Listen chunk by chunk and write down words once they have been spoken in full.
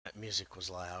music was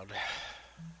loud.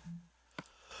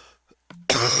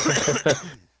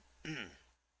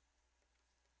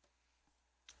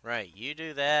 Right, you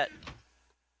do that.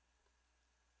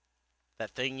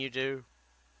 That thing you do.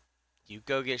 You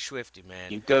go get Schwifty,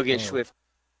 man. You go get Schwifty.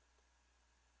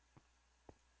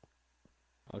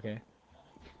 Okay.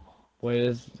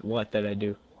 What did I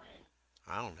do?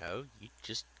 I don't know. You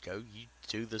just go, you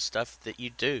do the stuff that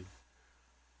you do.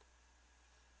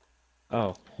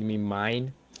 Oh, you mean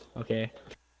mine? Okay.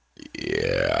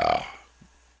 Yeah.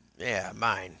 Yeah,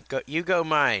 mine. You go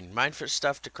mine. Mine for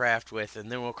stuff to craft with,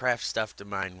 and then we'll craft stuff to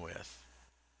mine with.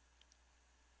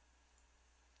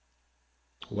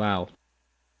 Wow.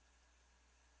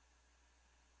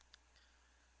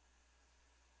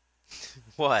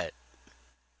 What?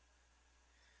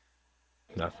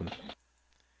 Nothing.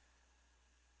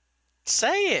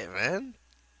 Say it, man.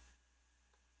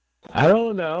 I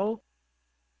don't know.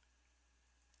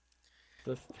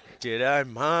 Just... Did I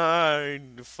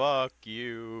mind? Fuck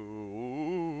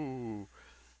you.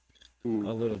 A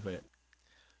little bit.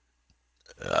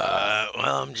 Well,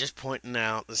 I'm just pointing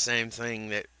out the same thing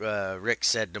that Rick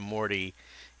said to Morty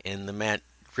in the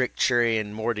Rick, Cherry,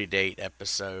 and Morty date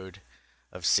episode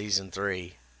of season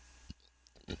 3.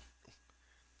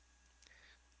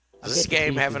 Does this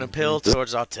game have an appeal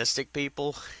towards autistic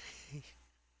people?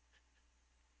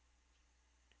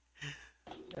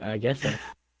 I guess so.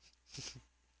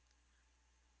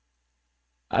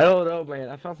 I don't know, man.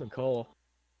 I found some coal.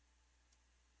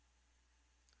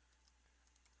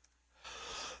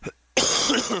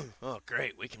 Oh,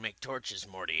 great. We can make torches,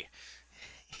 Morty.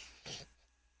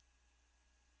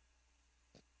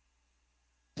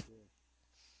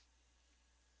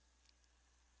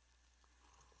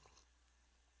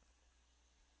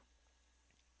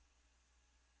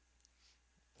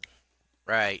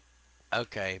 Right.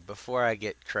 Okay, before I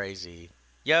get crazy.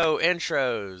 Yo,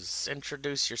 intros.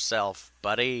 Introduce yourself,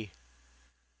 buddy.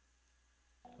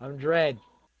 I'm Dread.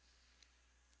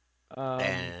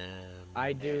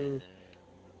 I do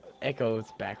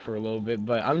Echoes back for a little bit,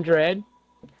 but I'm Dread,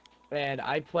 and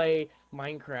I play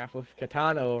Minecraft with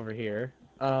Katana over here.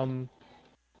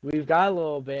 We've got a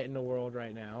little bit in the world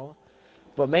right now,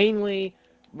 but mainly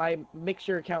my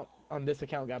mixture account on this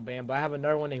account got banned, but I have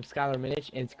another one named Skylar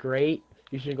Minich, and it's great.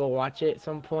 You should go watch it at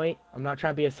some point. I'm not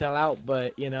trying to be a sellout,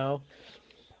 but you know,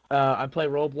 I play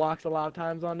Roblox a lot of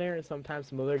times on there, and sometimes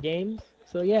some other games.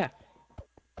 So yeah.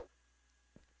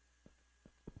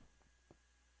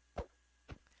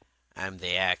 I'm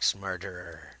the axe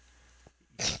murderer.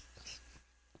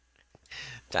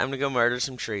 Time to go murder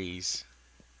some trees.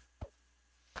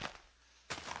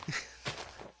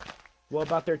 What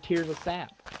about their tears of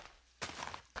sap?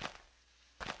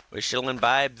 We shall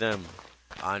imbibe them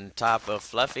on top of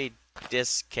fluffy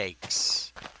disc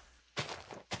cakes.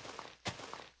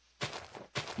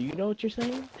 Do you know what you're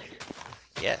saying?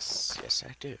 Yes, yes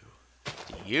I do.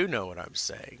 Do you know what I'm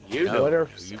saying? You know what are,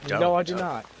 you don't. No, I do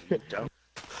not.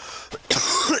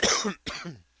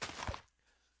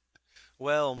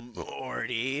 Well,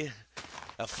 Morty,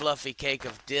 a fluffy cake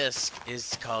of disc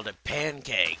is called a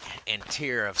pancake, and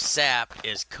tear of sap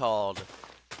is called...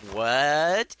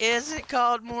 What is it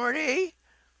called, Morty?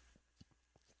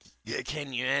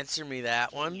 Can you answer me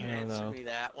that one?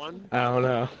 I don't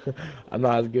know. I'm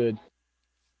not as good.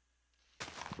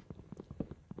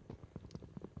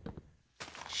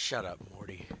 Shut up,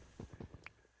 Morty.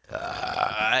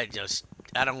 I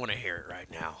don't want to hear it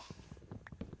right now.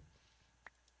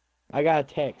 I got a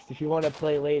text. If you want to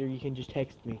play later, you can just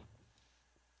text me.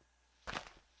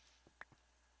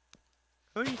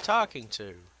 Who are you talking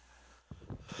to?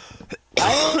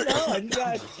 I don't know. I just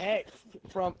got a text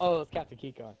from... Oh, it's Captain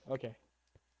Keycon. Okay.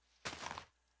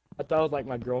 I thought it was like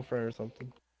my girlfriend or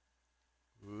something.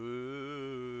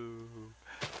 Ooh.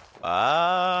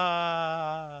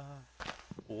 Ah.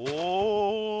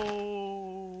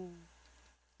 Oh.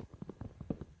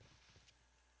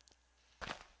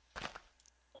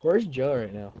 Where's Joe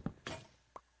right now?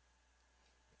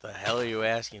 The hell are you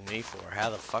asking me for?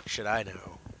 How the fuck should I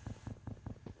know?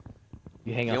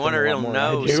 You hang out. You want to really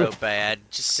know so bad?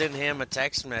 Just send him a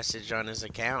text message on his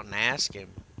account and ask him.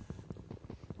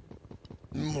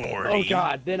 Morty. Oh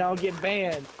god, then I'll get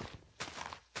banned.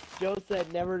 Joe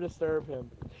said never disturb him.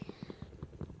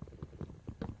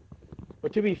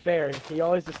 But to be fair, he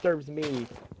always disturbs me.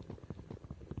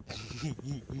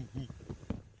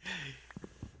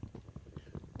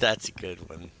 That's a good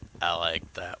one. I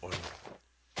like that one.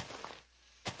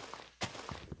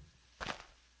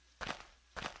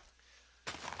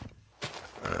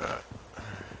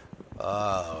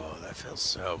 Oh, that feels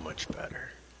so much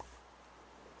better.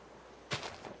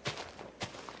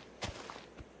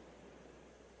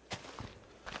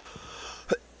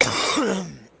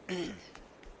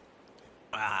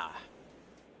 Ah.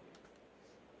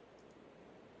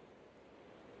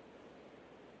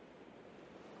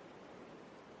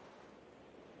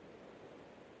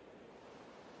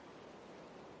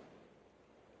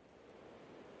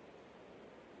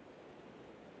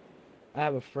 I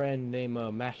have a friend named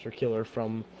Master Killer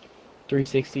from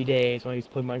 360 Days when I used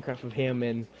to play Minecraft with him,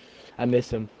 and I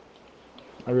miss him.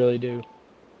 I really do.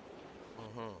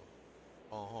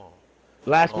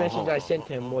 Last message I sent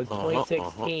him was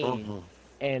 2016,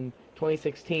 and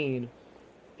 2016,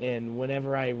 and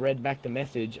whenever I read back the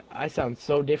message, I sound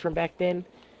so different back then.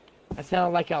 I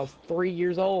sounded like I was 3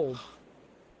 years old.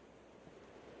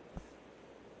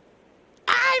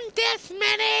 I'm this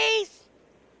minis!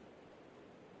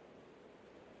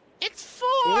 It's 4!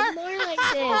 It was more like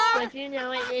this, but you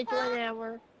know it, it's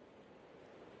whatever.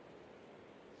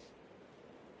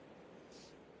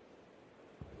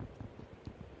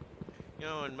 You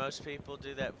know, when most people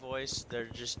do that voice, they're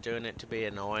just doing it to be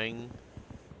annoying.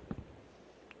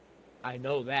 I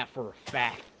know that for a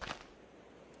fact.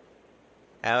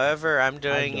 However, I'm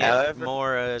doing it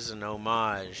more as an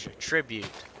homage, a tribute.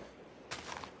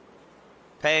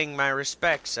 Paying my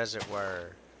respects, as it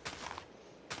were,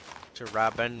 to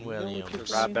Robin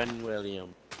Williams.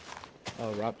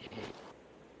 Oh, Rob.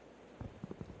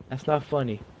 That's not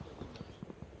funny.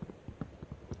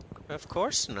 Of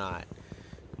course not.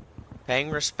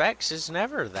 Paying respects is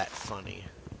never that funny.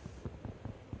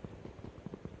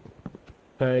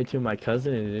 Probably to my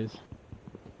cousin it is.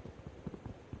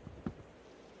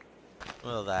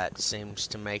 Well, that seems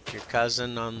to make your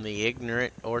cousin on the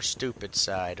ignorant or stupid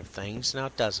side of things, now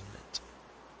doesn't it?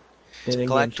 Then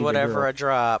Collect she's a whatever girl. I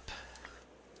drop.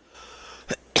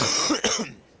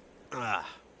 Ah.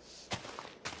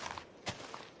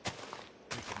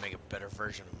 I could make a better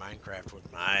version of Minecraft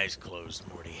with my eyes closed,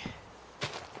 Morty.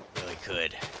 Really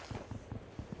could.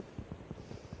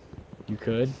 You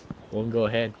could? Well, go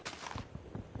ahead.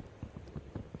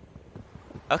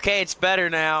 Okay, it's better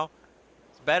now.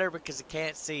 It's better because I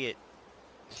can't see it.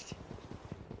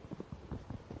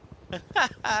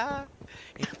 Got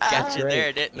you Great.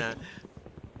 there, didn't I?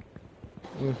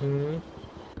 Mm-hmm.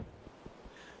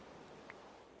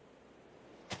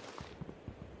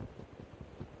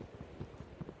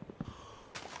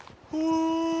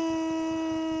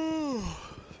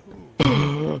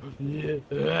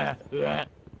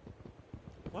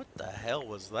 What the hell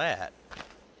was that?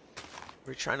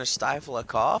 Were you trying to stifle a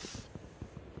cough?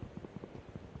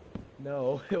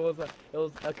 No, it was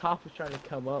a cough was trying to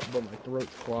come up, but my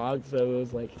throat's clogged, so it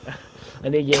was like I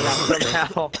need to get it out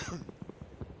somehow.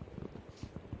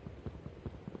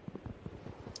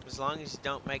 As long as you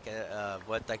don't make a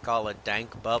what they call a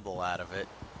dank bubble out of it,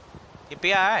 you'd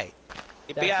be alright.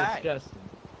 You'd be That's alright. disgusting.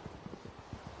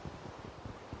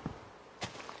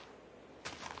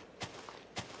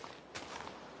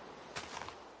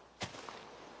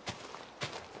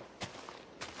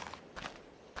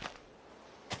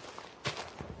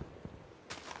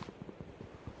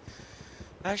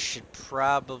 I should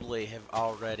probably have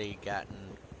already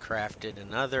crafted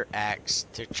another axe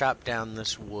to chop down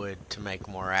this wood to make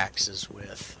more axes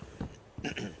with.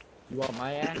 You want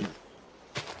my axe?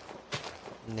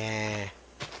 Nah.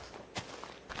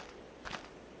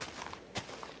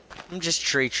 I'm just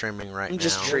tree trimming right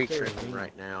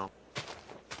now.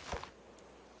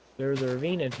 There's a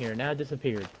ravine in here. Now it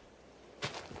disappeared.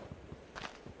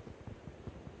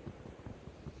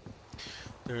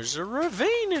 There's a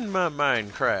ravine in my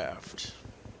Minecraft.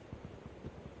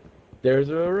 There's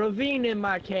a ravine in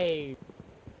my cave.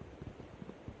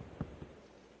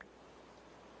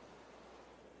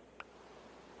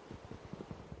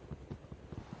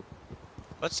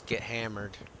 Let's get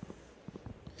hammered.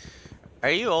 Are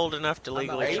you old enough to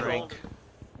legally drink?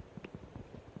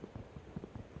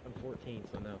 I'm 14,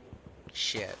 so no.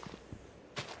 Shit.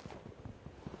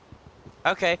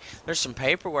 Okay, there's some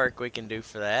paperwork we can do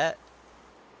for that.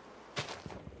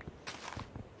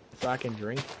 So I can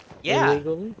drink? Yeah.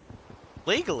 Illegally?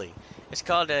 Legally. It's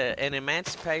called an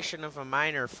emancipation of a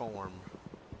minor form.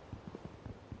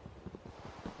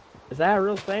 Is that a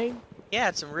real thing? Yeah,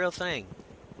 it's a real thing.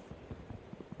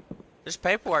 There's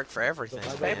paperwork for everything.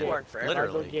 So man. Literally.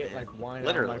 Literally. I go get like wine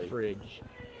out of my fridge.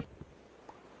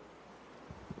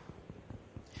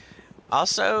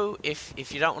 Also, if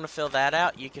you don't want to fill that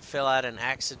out, you could fill out an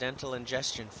accidental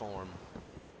ingestion form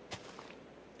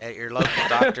at your local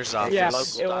doctor's office. Yeah, it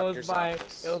was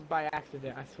by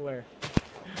accident, I swear.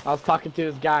 I was talking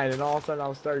to this guy, and then all of a sudden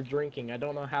I started drinking. I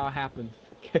don't know how it happened.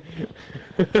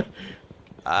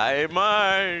 I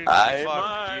mind.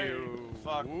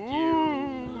 Fuck you.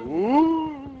 you.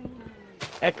 Woo.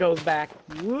 Echoes back.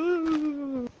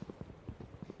 Woo.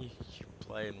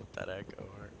 playing with that echo,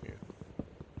 aren't you?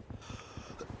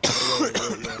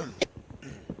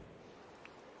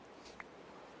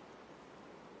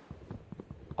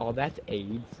 Oh, that's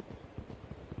AIDS.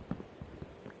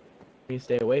 You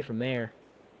stay away from there.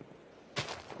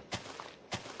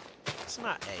 It's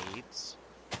not AIDS.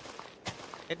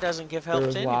 It doesn't give help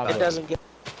There's to a lot anybody. of- It doesn't give.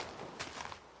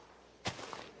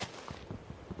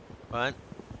 What?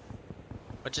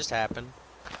 What just happened?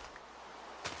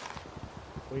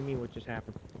 What do you mean? What just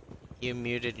happened? You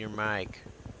muted your mic.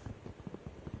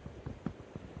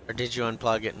 Or did you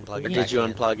unplug it and plug it Did back you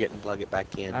in? Unplug it and plug it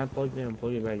back in? I plugged in and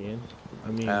plugged it back in.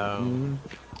 I mean, Oh.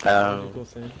 logical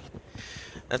sense.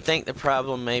 I think the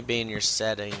problem may be in your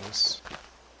settings.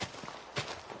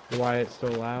 Why it's so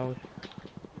loud?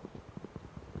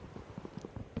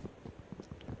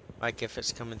 Like if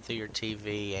it's coming through your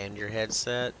TV and your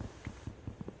headset.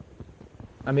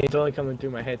 I mean, it's only coming through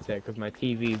my headset because my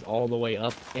TV's all the way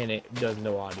up and it does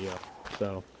no audio.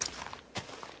 So.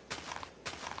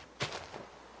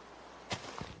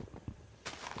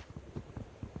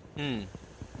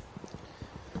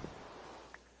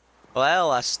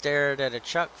 Well, I stared at a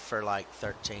chuck for like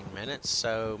 13 minutes,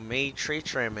 so me tree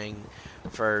trimming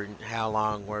for how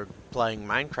long we're playing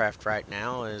Minecraft right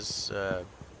now is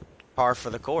par for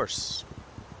the course.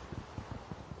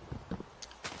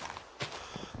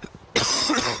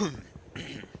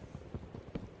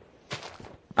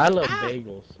 I love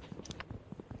bagels.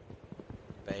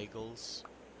 Bagels.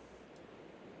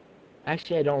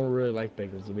 Actually, I don't really like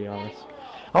bagels, to be honest.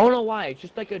 I don't know why. It's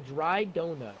just like a dry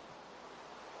donut.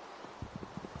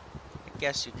 I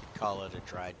guess you could call it a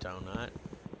dry donut.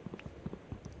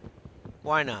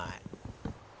 Why not?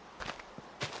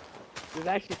 There's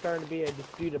actually starting to be a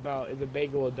dispute about is a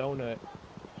bagel a donut.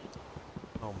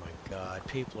 Oh my god,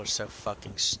 people are so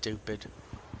fucking stupid.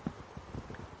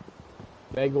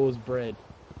 Bagel is bread.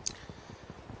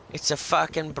 It's a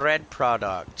fucking bread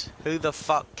product. Who the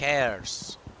fuck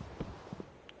cares?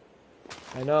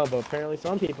 I know, but apparently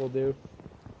some people do.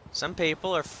 Some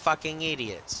people are fucking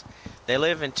idiots. They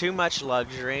live in too much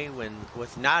luxury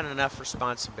with not enough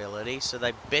responsibility, so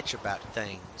they bitch about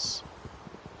things.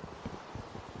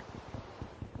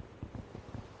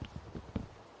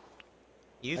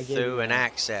 You I gave threw you an that.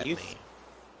 axe at me.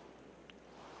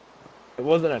 It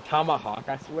wasn't a tomahawk,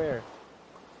 I swear.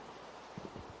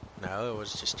 No, it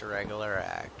was just a regular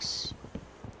axe.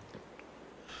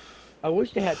 I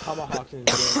wish they had tomahawks in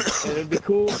this game. And it'd be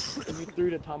cool if you threw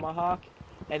the tomahawk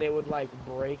and it would like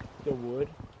break the wood.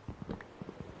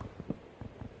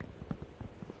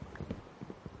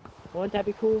 Wouldn't that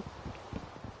be cool?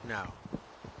 No.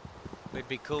 It'd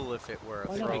be cool if it were a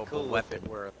Why not? throwable weapon.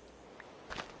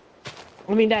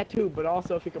 I mean that too, but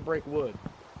also if it could break wood.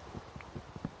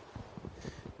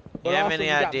 You But have also any you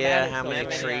got idea mad at how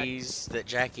many somebody. trees that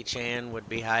Jackie Chan would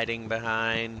be hiding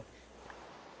behind?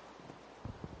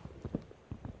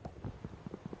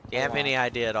 Do you have any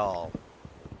idea at all?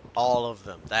 All of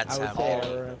them. That's I would how say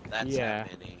many. around- That's yeah. how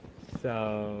many.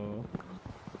 So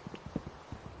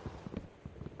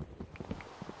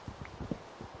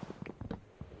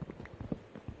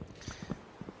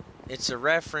It's a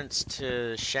reference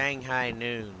to Shanghai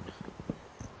Noon.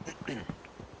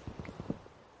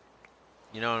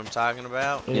 You know what I'm talking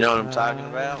about? You know what I'm talking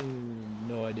about?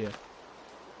 No idea.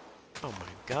 Oh my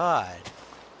god.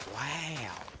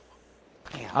 Wow.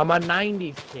 I'm a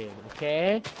 90s kid,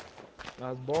 okay?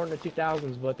 I was born in the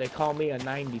 2000s, but they call me a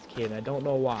 90s kid. I don't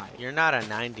know why. You're not a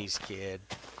 90s kid.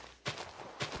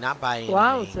 Not by any Well,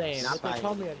 I was means. saying, Not but they by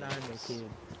call me any a 90s kid.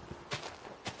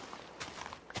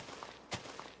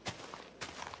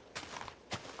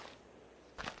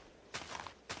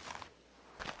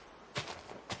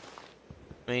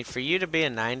 I mean, for you to be a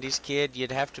 90s kid,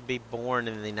 you'd have to be born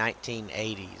in the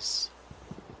 1980s.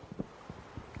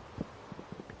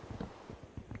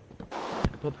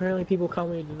 But apparently people call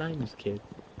me the 90s kid.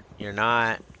 You're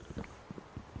not.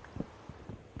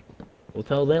 We'll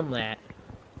tell them that.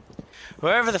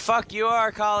 Whoever the fuck you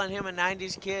are calling him a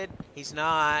 90s kid, he's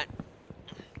not.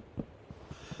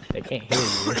 They can't hear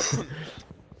you.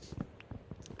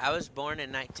 I was born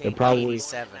in They're probably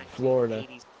 1987. Florida.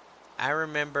 I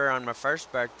remember on my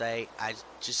first birthday, I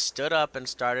just stood up and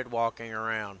started walking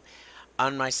around.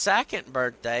 On my second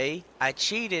birthday, I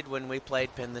cheated when we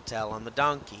played Pin the Tail on the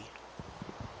Donkey.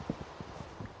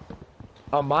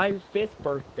 On my 5th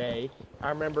birthday, I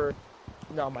remember,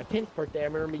 no, my 10th birthday, I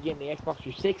remember me getting the Xbox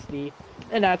 360,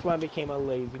 and that's when I became a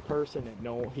lazy person that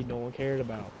no one cared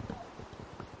about.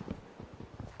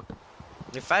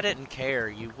 If I didn't care,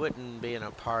 you wouldn't be in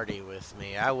a party with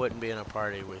me. I wouldn't be in a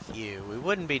party with you. We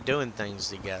wouldn't be doing things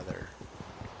together.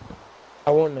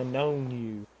 I wouldn't have known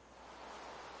you.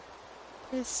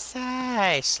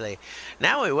 Precisely.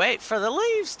 Now we wait for the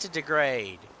leaves to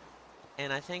degrade.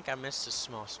 And I think I missed a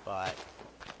small spot.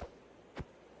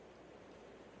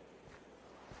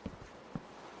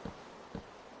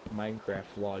 Minecraft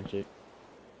logic.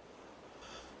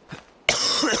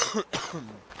 Have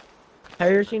you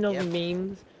ever seen those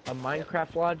memes of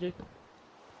Minecraft logic?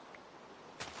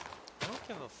 I don't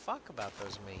give a fuck about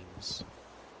those memes.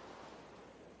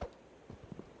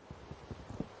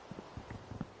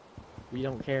 We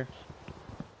don't care.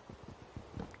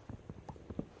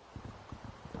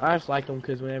 I just like them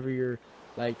because whenever you're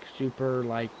like super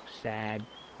like sad,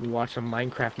 you watch some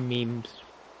Minecraft memes.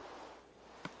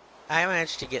 I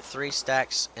managed to get 3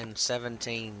 stacks and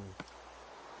 17.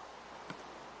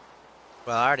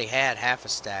 Well, I already had half a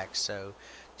stack, so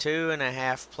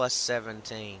 2.5 plus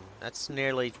 17. That's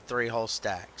nearly 3 whole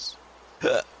stacks.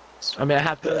 I mean, I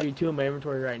have 32 in my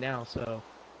inventory right now, so.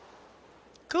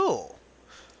 Cool.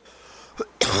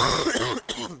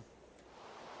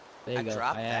 There you I go.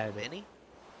 dropped I that added it. many?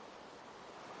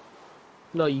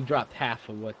 No, you dropped half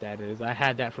of what that is. I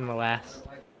had that from the last.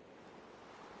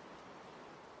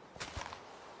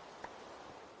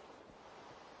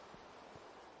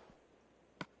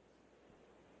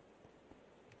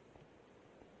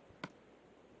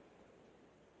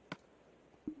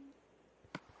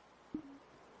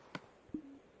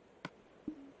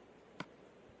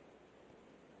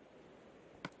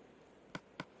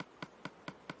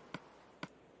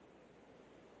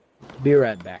 Be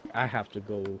right back. I have to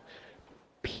go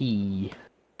pee.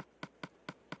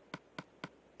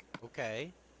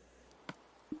 Okay.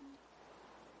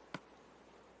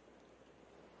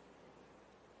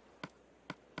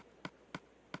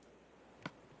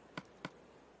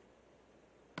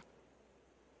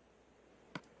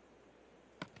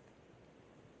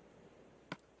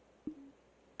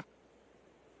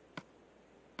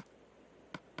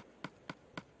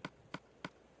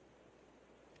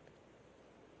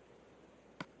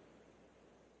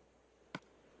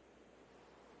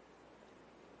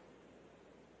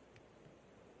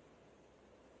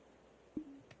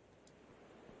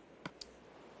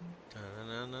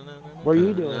 What are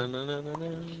you doing?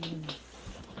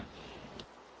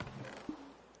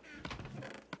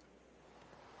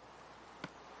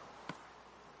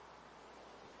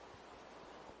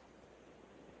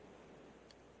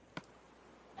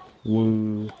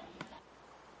 Woo.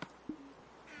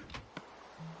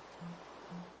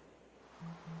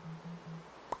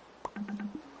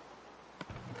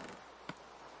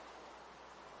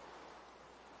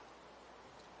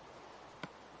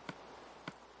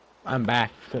 I'm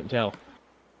back. Couldn't tell.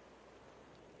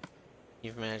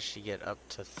 You've managed to get up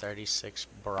to 36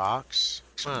 brocks.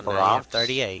 Well, now you Brocks? have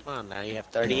 38. Well, now you have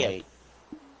 38.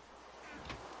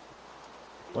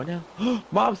 What now?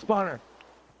 Mob spawner!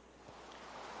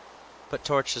 Put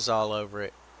torches all over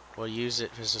it. We'll use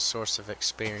it as a source of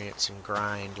experience and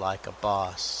grind like a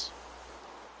boss.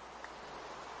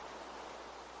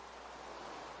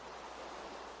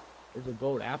 There's a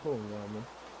gold apple in one of them.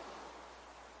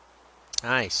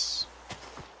 Nice.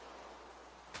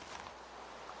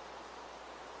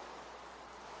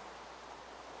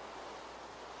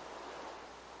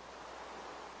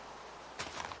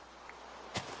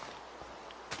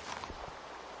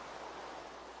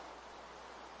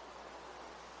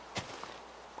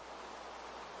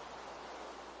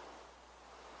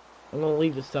 I'm gonna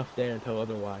leave the stuff there until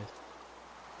otherwise.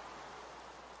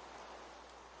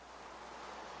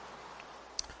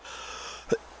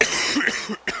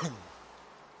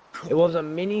 It was a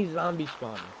mini zombie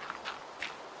spawner.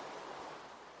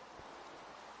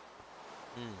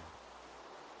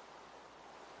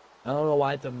 I don't know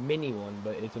why it's a mini one,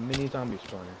 but it's a mini zombie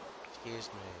spawner. Excuse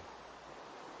me.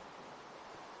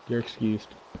 You're excused.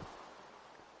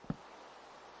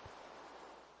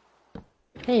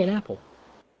 Hey, an apple.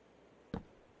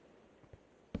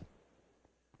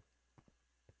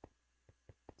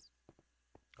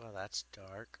 Oh, that's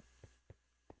dark.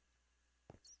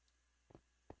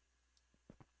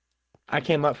 I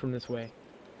came up from this way.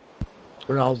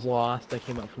 When I was lost, I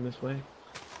came up from this way.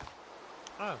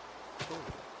 Oh, cool.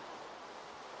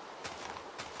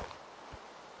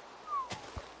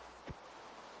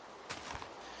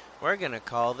 We're gonna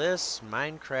call this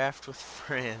Minecraft with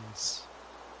Friends.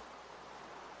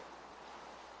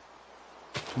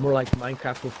 More like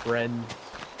Minecraft with friends.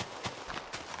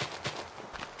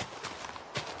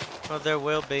 Well, there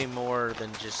will be more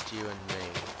than just you and me.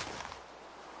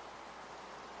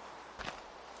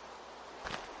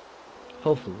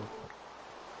 Hopefully.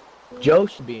 Joe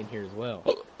should be in here as well.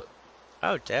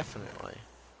 Oh, definitely.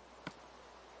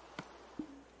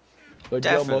 But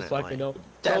Joe most likely Definitely.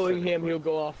 no. Knowing him, he'll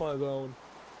go off on his own.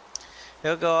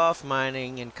 He'll go off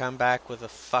mining and come back with a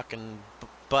fucking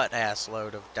butt-ass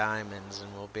load of diamonds,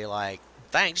 and we'll be like,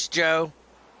 thanks, Joe.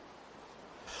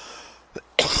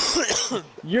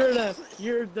 You're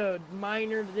the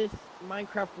miner this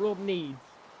Minecraft world needs.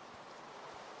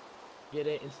 Get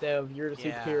it? Instead of you're the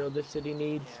Yeah. superhero this city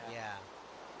needs. Yeah.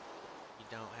 You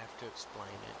don't have to explain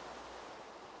it.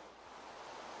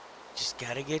 Just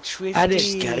gotta get Schwifty.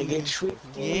 Just gotta get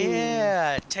Schwifty.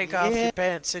 Yeah. Take off your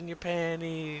pants and your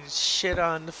panties. Shit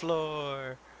on the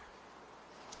floor.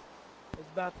 It's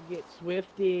about to get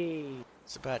Schwifty.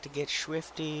 It's about to get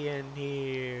Schwifty in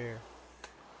here.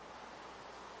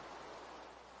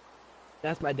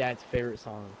 That's my dad's favorite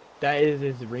song. That is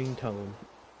his ringtone.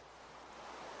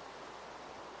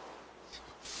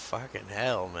 Fucking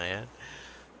hell, man.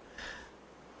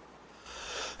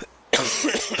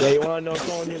 Yeah, you wanna know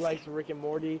someone who likes Rick and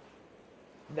Morty?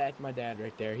 That's my dad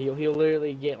right there. He'll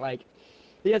literally get like,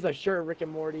 he has a shirt of Rick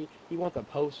and Morty. He wants a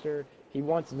poster. He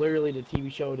wants literally the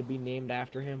TV show to be named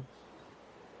after him.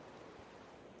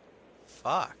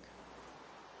 Fuck.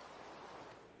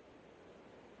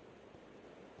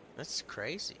 That's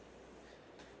crazy.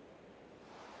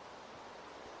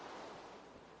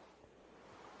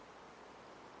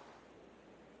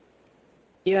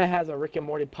 He has a Rick and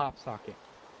Morty pop socket.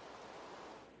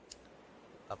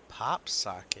 A pop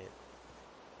socket?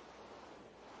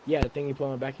 Yeah, the thing you put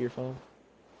on the back of your phone.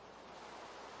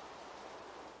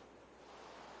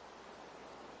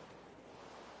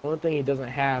 One thing he doesn't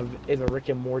have is a Rick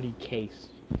and Morty case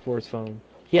for his phone.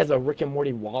 He has a Rick and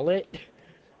Morty wallet.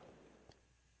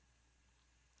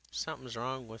 Something's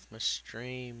wrong with my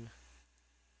stream.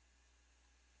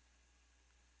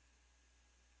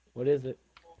 What is it?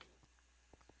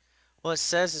 Well, it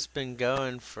says it's been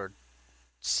going for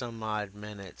some odd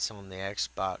minutes on the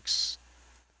Xbox.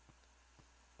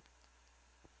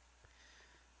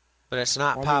 But it's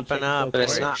not Why don't you popping check up, the but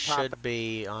it's Twitch? not should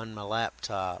be on my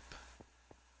laptop.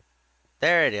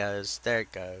 There it is. There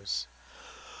it goes.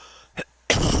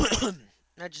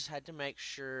 I just had to make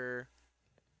sure.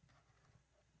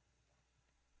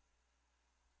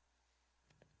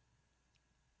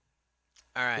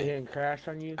 It Alright. didn't crash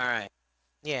on you? Alright.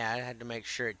 Yeah, I had to make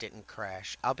sure it didn't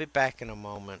crash. I'll be back in a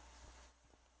moment.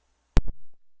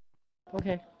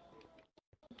 Okay.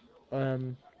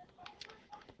 So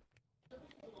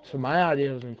my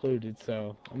audio is included,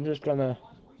 so I'm just gonna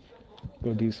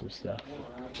go do some stuff.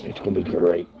 It's gonna be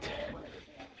great.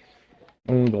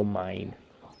 I'm gonna go mine.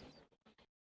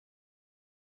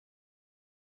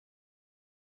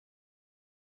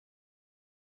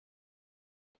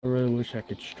 I really wish I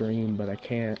could stream, but I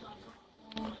can't.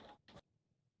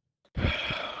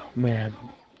 Man,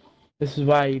 this is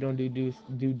why you don't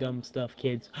do dumb stuff,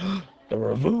 kids. The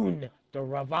ravine, the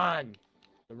ravine,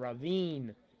 the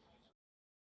ravine.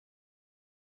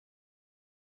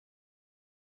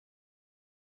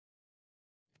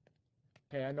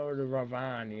 Okay, I know where the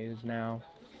ravine is now.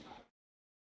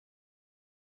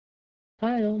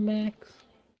 Hi, Max.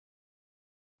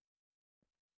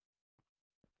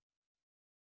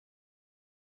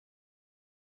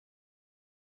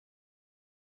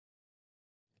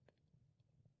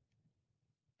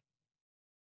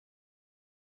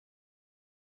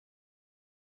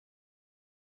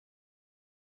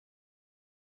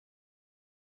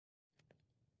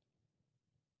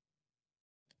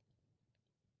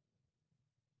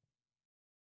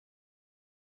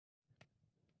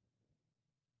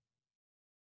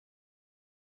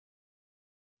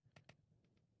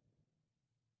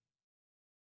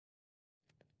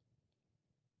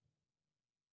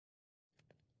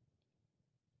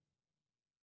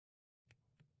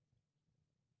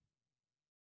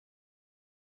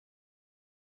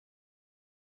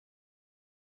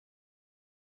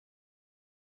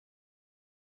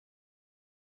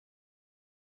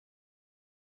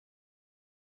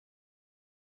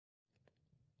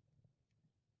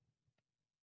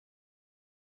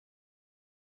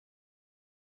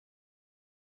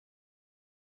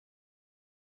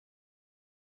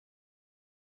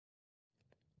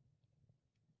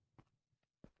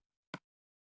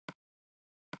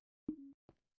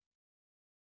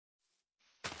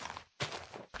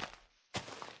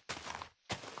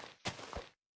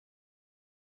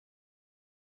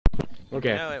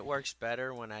 Okay. You know, it works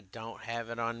better when I don't have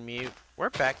it on mute. We're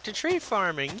back to tree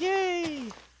farming. Yay!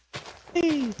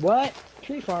 Yay. What?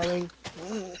 Tree farming?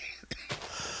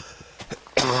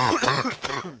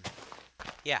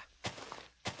 Yeah.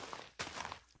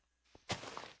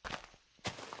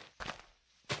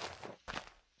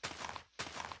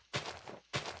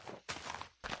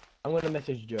 I'm gonna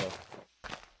message Joe.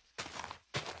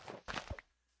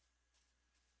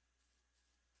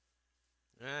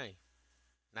 Hey.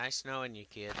 Nice knowing you,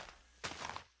 kid.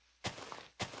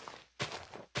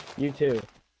 You too.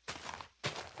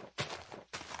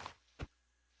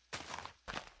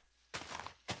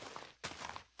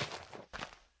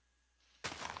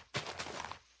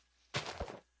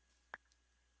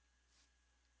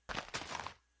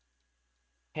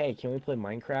 Hey, can we play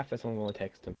Minecraft? That's what I'm gonna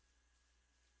text him.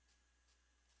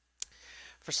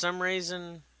 For some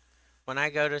reason, when I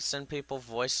go to send people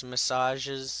voice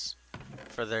massages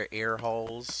for their ear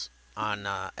holes on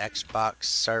Xbox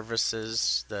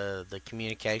services, the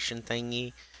communication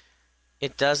thingy,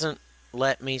 it doesn't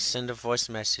let me send a voice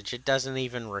message. It doesn't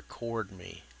even record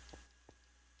me.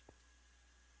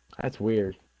 That's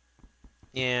weird.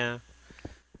 Yeah.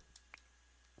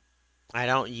 I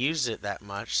don't use it that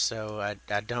much, so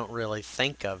I don't really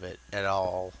think of it at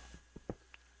all.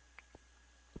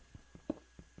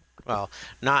 Well,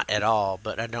 not at all,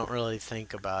 but I don't really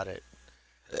think about it.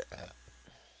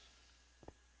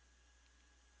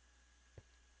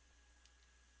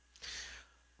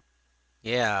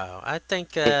 Yeah, I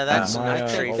think that's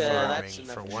enough tree farming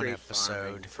for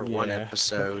one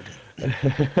episode.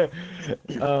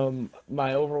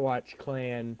 My Overwatch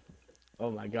clan, oh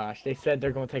my gosh, they said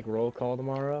they're gonna take roll call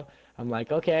tomorrow. I'm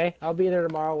like, okay, I'll be there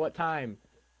tomorrow. What time?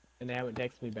 And they haven't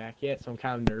texted me back yet, so I'm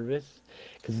kind of nervous.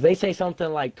 Because they say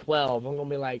something like 12, I'm gonna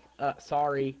be like,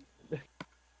 sorry.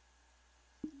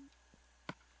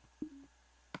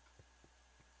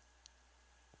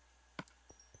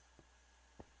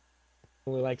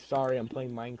 We're like, sorry, I'm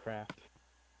playing Minecraft.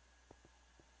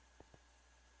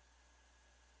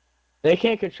 They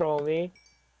can't control me.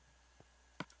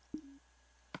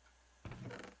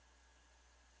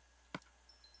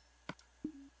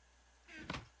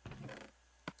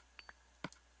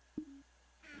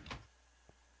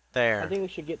 There. I think we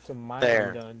should get some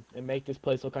mining done and make this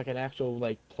place look like an actual,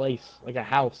 like, place, like a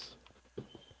house. You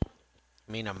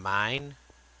mean a mine?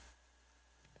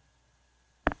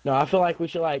 No, I feel like we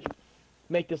should, like,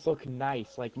 make this look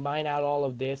nice. Like, mine out all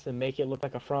of this and make it look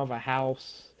like a front of a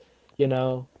house, you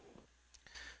know?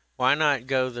 Why not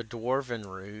go the dwarven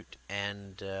route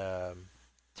and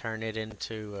turn it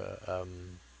into a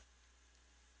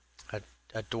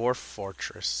dwarf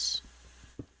fortress?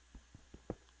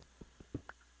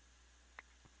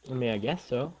 I mean, I guess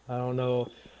so. I don't know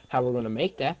how we're gonna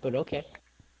make that, but okay.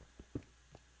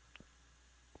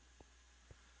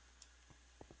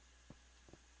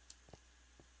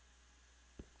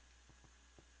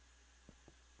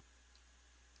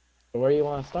 So where do you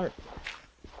want to start?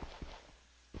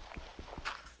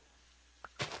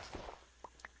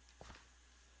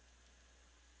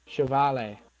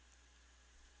 Chevale.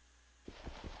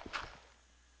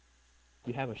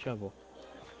 You have a shovel.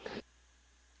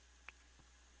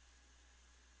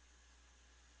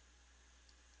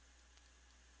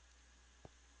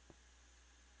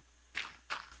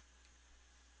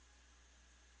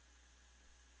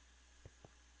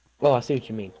 Oh, I see what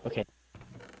you mean. Okay.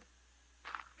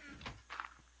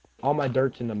 All my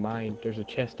dirt's in the mine. There's a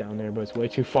chest down there, but it's way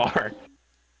too far.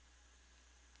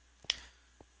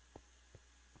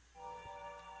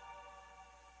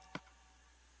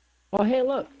 Oh, hey,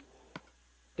 look.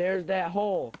 There's that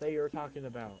hole that you were talking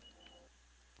about.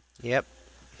 Yep.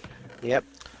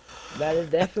 That is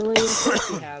definitely a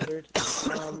safety hazard.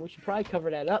 We should probably cover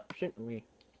that up, shouldn't we?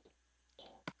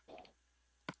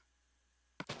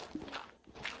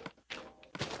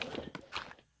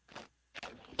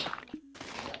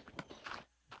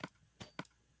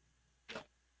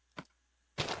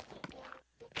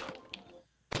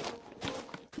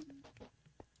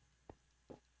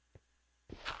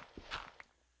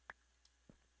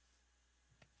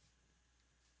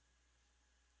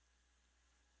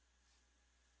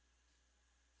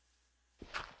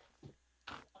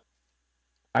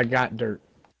 I got dirt.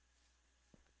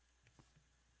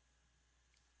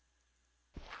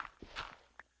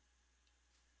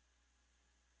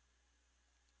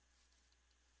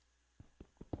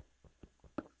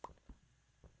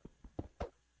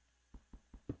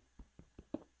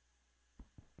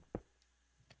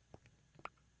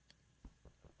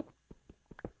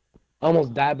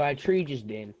 Almost died by a tree just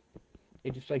then.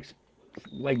 It just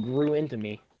like grew into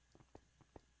me.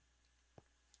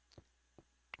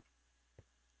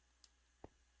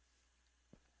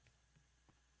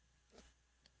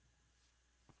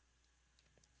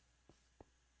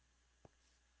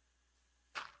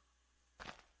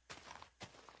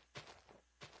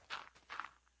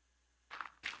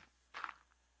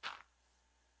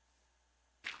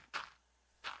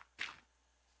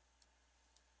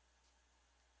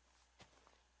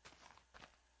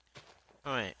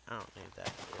 Oh, wait, I don't need that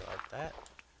to be like that.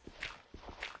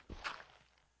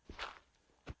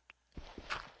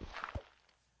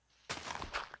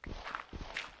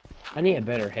 I need a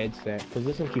better headset, because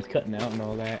this one keeps cutting out and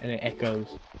all that, and it echoes.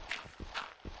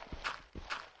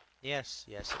 Yes,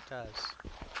 yes it does.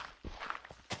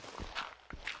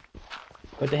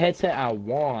 But the headset I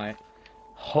want,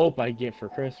 hope I get for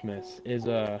Christmas, is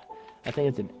I think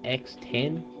it's an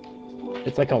X10.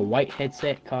 It's like a white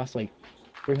headset, costs like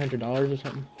 $300 or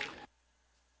something.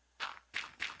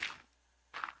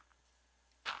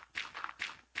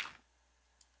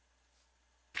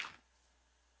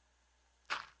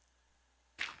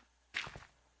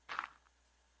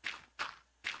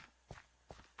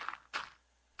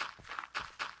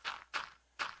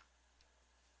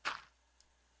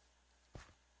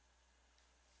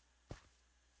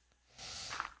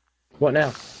 What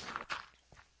now?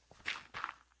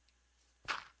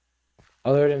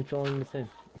 Other than filling this in.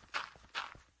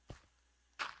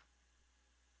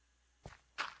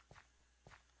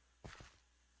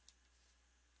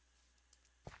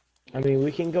 I mean,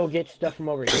 we can go get stuff from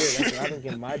over here. That's why I don't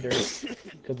get my dirt.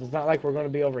 Because it's not like we're going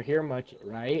to be over here much,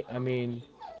 right? I mean...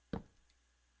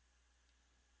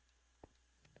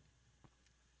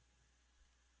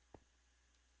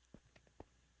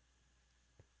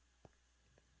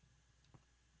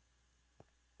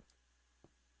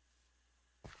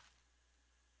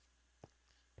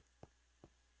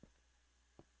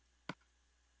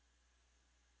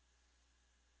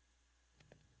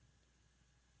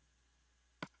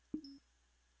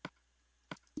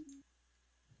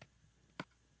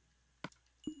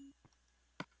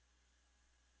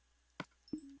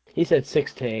 He said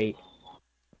 6 to 8.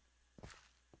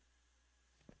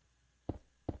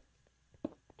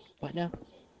 What now?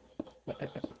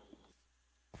 What?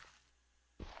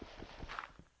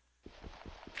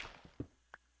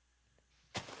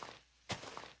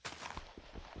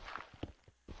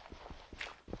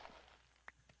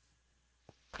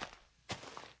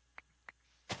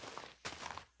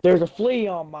 There's a flea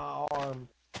on my arm.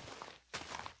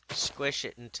 Squish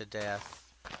it into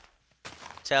death.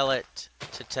 Tell it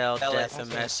to tell death a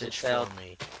message for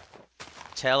me.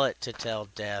 Tell it to tell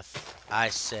death I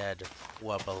said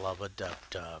wubba lubba dub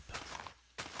dub.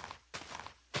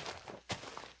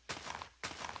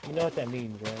 You know what that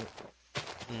means, right?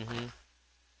 Mm-hmm.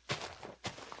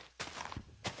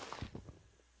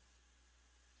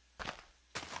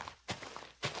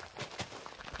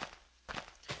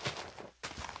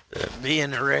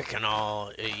 Being a Rick and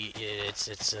all,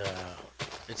 it's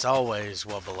always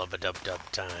wubba lubba dub dub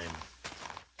time.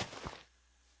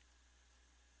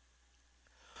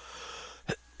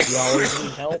 You always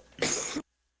need help.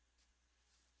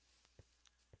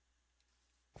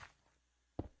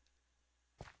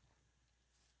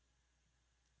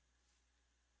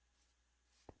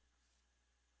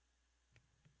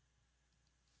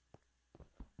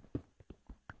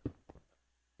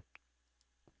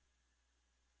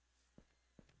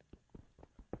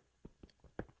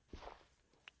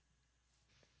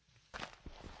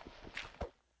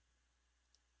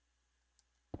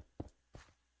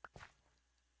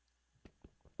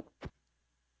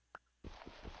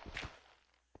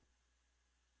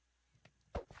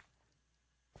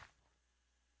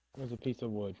 There's a piece of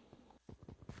wood.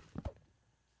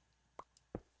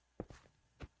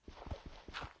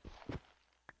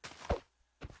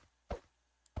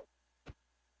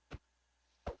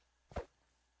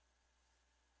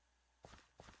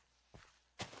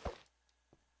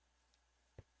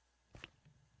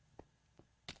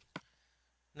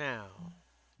 Now,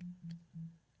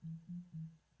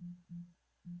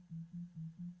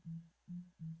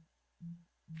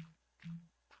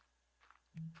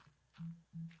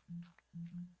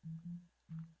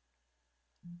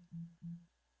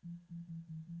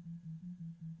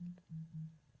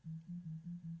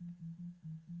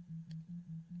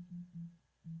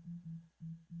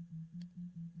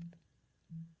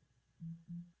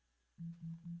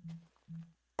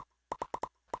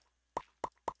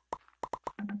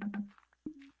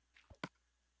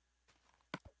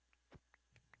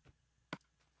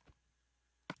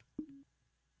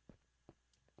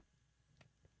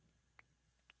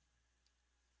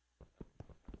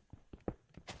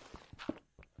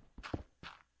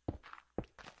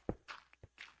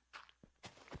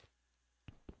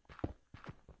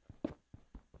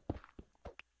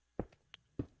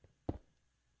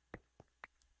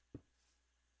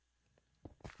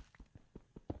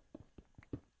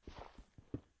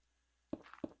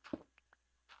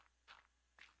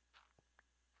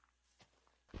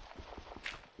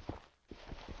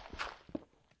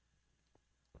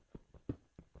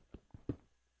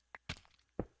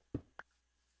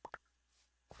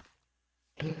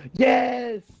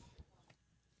 Yes!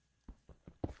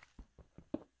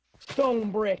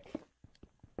 Stone brick.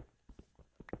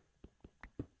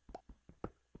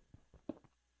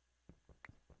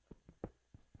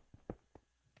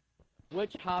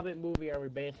 Which Hobbit movie are we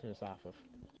basing this off of?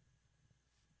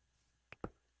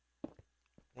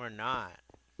 We're not.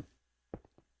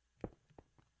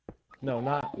 No,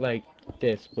 not like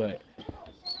this, but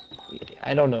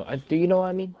I don't know. Do you know what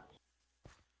I mean?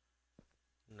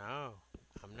 No,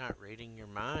 I'm not reading your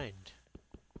mind.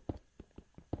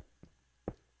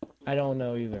 I don't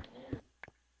know either.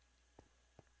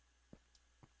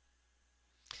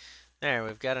 There,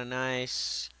 we've got a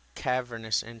nice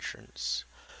cavernous entrance.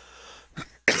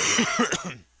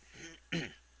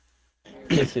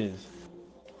 This is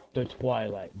the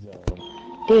Twilight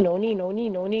Zone. Nino, Nino,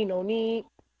 Nino, Nino, Nino.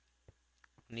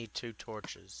 Need 2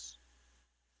 torches.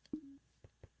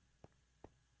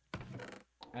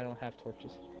 I don't have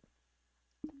torches.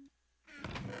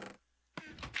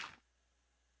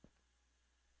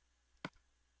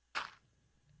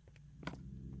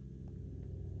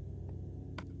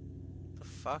 The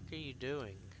fuck are you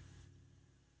doing?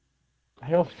 I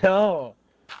don't know.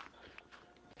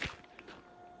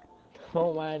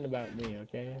 Don't mind about me,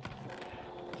 okay?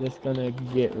 Just gonna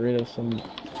get rid of some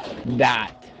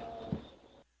dot.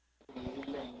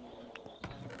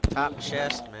 Top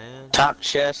chest, man. Top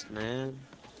chest, man.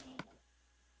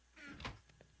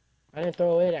 I didn't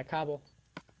throw away that cobble.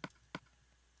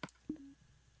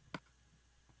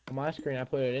 On my screen, I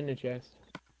put it in the chest.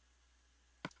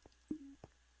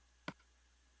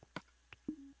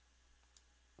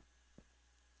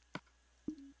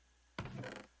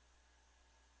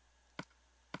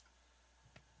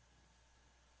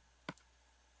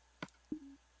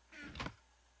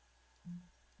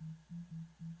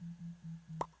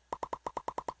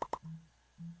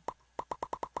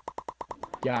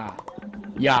 Yeah.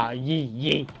 Yeah, yee,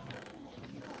 yee.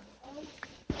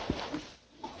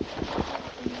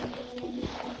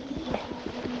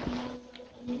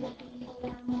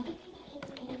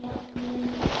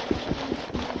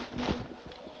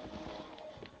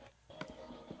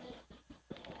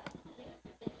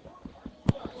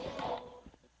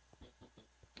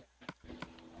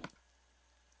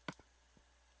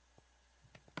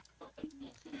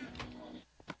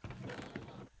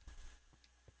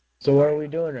 So what are we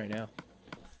doing right now?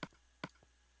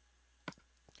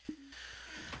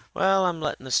 Well, I'm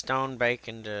letting the stone bake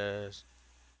into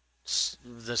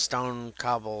the stone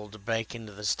cobble to bake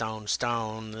into the stone,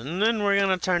 and then we're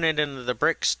gonna turn it into the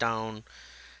brick stone.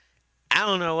 I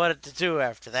don't know what to do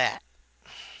after that.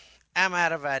 I'm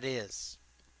out of ideas.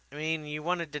 I mean, you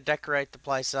wanted to decorate the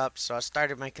place up, so I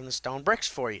started making the stone bricks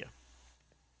for you.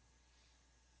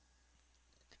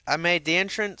 I made the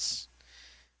entrance,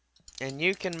 and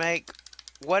you can make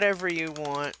whatever you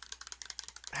want,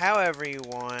 however you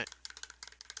want,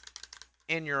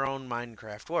 in your own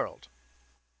Minecraft world.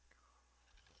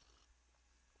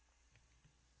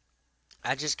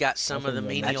 I just got some of the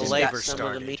menial labor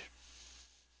started.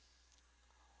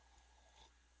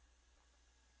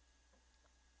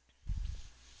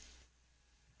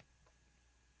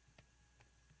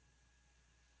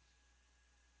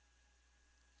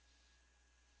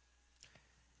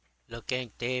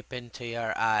 Looking deep into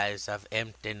your eyes of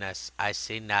emptiness, I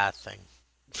see nothing.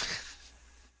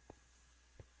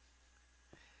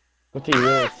 What do you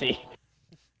really see?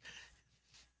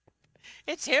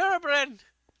 It's Herobrine!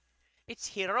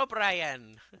 It's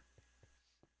Herobrine!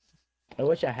 I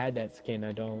wish I had that skin,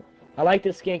 I don't. I like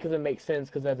this skin because it makes sense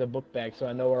because that's a book bag, so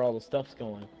I know where all the stuff's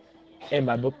going. In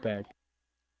my book bag.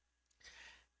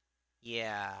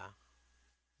 Yeah.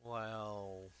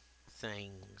 Well,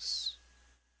 things.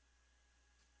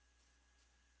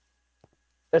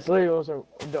 That's literally also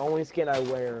the only skin I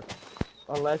wear.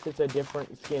 Unless it's a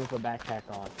different skin for backpack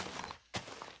on.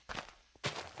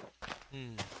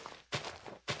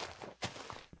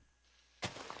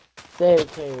 Say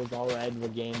was alright in the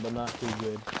game, but not too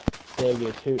good.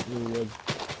 Sega 2 was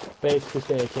basically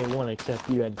saying Sega 1, except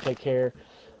you had to take care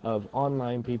of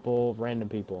online people, random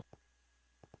people.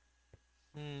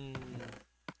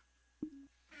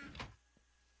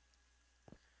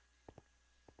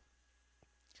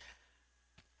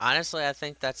 Honestly, I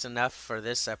think that's enough for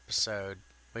this episode.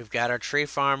 We've got our tree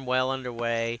farm well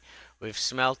underway. We've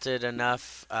smelted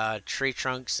enough tree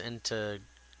trunks into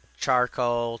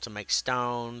charcoal to make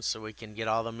stone so we can get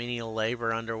all the menial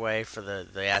labor underway for the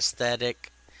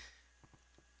aesthetic.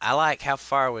 I like how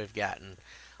far we've gotten.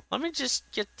 Let me just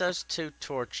get those 2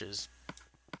 torches.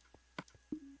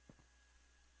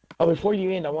 Oh, before you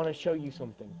end, I want to show you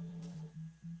something.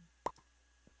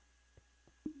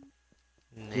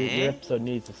 Your episode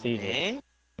needs to see this.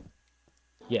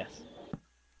 Yes.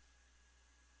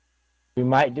 We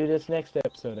might do this next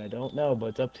episode, I don't know, but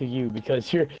it's up to you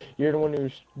because you're the one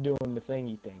who's doing the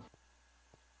thingy thing.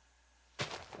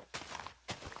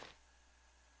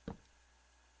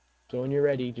 So when you're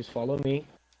ready, just follow me.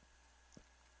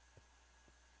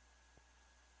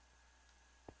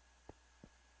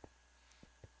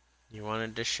 You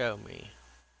wanted to show me.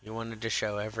 You wanted to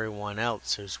show everyone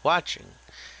else who's watching.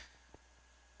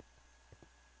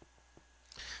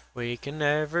 We can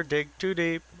never dig too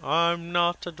deep. I'm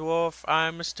not a dwarf.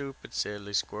 I'm a stupid,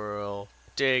 silly squirrel.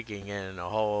 Digging in a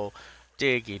hole.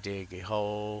 Diggy, diggy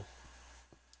hole.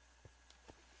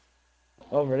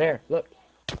 Over there, look.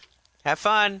 Have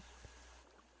fun.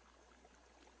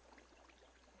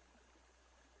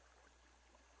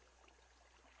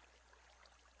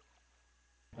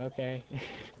 Okay.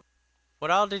 What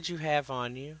all did you have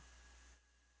on you?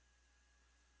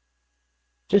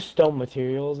 Just stone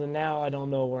materials, and now I don't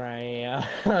know where I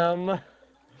am.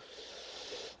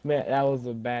 Man, that was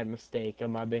a bad mistake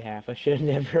on my behalf. I should have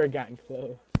never gotten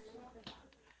close.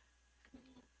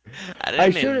 I I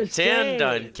didn't should've intend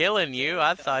on stayed. killing you.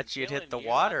 I thought you'd hit the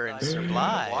water and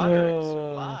survive.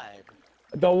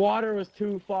 The water was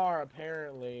too far,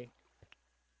 apparently.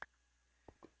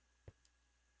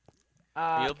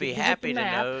 You'll be happy to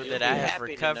know that I have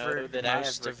recovered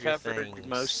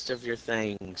most of your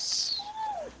things.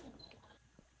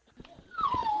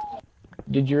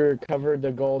 Did you recover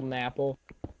the golden apple?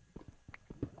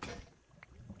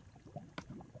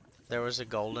 There was a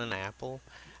golden apple.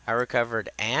 I recovered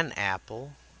an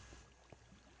apple.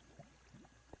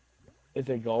 Is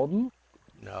it golden?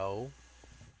 No.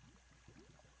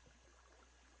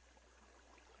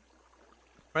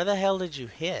 Where the hell did you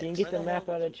hit? Can you get the map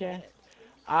out of the chest?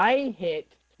 I hit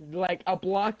like a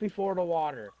block before the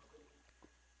water.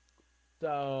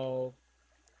 So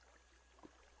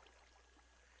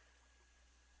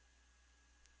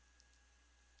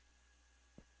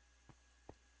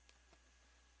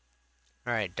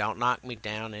Alright, don't knock me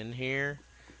down in here.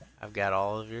 I've got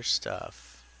all of your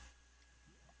stuff.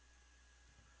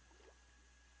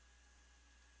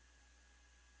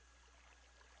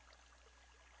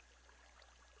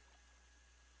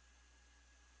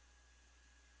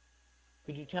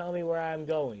 could you tell me where I'm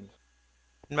going?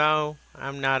 No,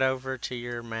 I'm not over to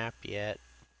your map yet.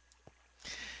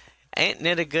 Ain't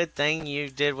it a good thing you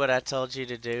did what I told you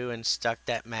to do and stuck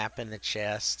that map in the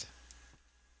chest?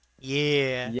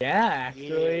 Yeah. Yeah,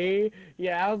 actually.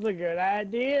 Yeah, that was a good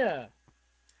idea.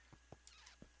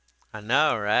 I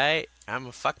know, right? I'm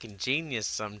a fucking genius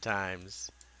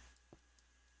sometimes.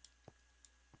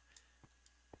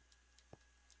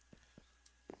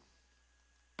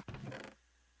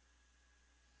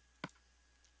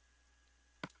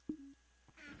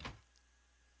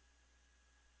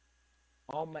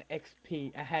 All my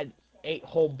XP. I had 8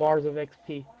 whole bars of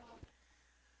XP.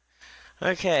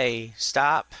 Okay,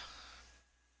 stop.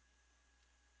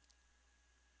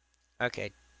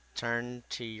 Okay, turn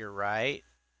to your right.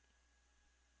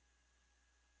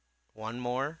 One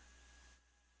more.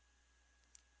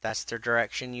 That's the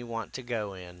direction you want to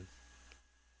go in.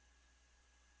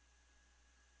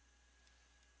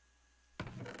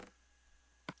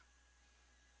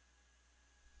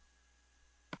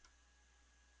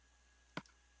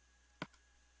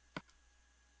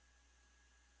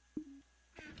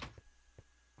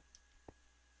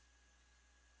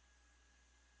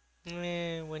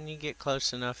 When you get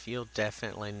close enough, you'll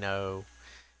definitely know.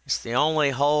 It's the only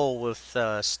hole with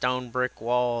stone brick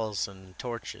walls and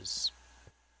torches.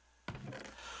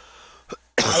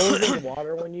 I was in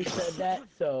water when you said that,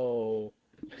 so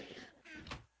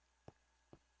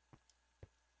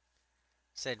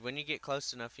Said when you get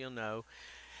close enough, you'll know.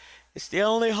 It's the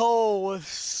only hole with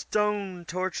stone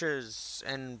torches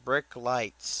and brick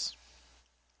lights.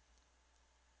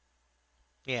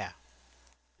 Yeah.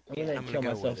 I'm gonna I'm kill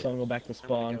gonna go myself, with so I'm gonna go back to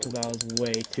spawn because I was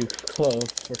way too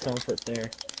close for comfort there.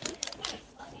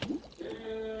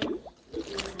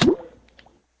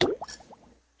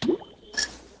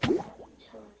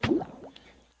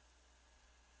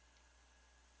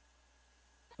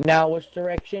 Now, which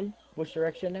direction? Which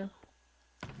direction now?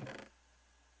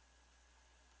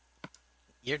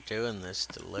 You're doing this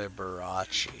to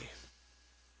Liberace.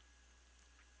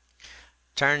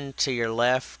 Turn to your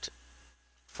left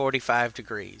 45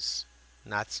 degrees.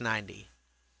 That's 90.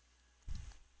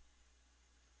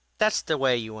 That's the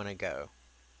way you want to go.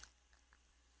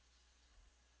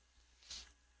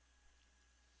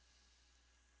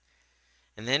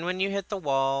 And then when you hit the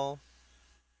wall,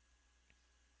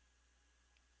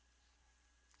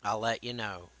 I'll let you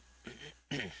know.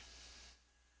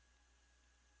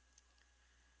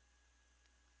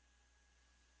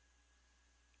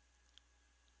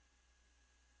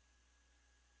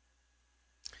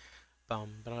 Bum,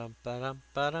 ba-dum, ba-dum,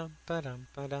 ba-dum, ba-dum,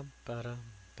 ba-dum, ba-dum,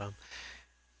 bum.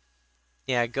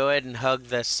 Yeah, go ahead and hug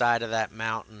the side of that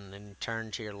mountain and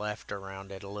turn to your left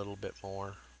around it a little bit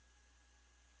more.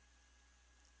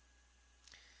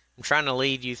 I'm trying to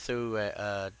lead you through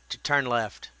to turn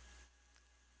left.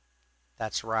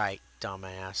 That's right,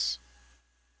 dumbass.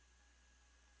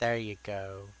 There you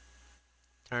go.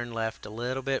 Turn left a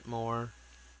little bit more.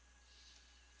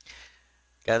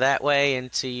 Go that way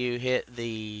until you hit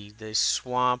the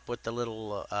swamp with the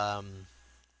little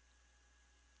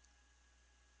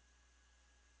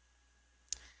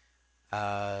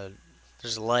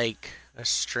there's a lake, a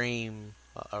stream,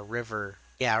 a river.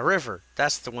 Yeah, a river.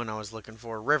 That's the one I was looking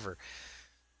for, a river.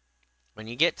 When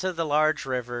you get to the large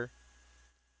river,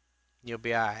 you'll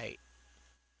be alright.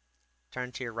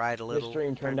 Turn to your right a little. This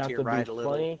stream turned out to to your right be a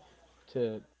little. funny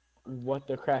to what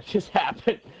the crap just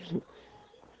happened.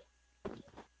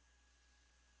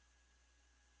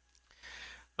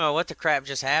 Well, what the crap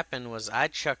just happened was I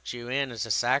chucked you in as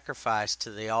a sacrifice to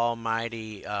the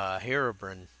almighty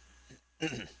Herobrine.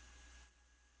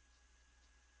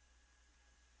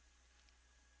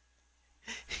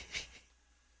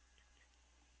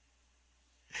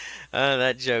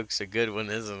 That joke's a good one,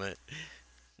 isn't it?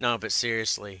 No, but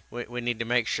seriously, we need to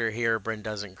make sure Herobrine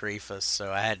doesn't grief us,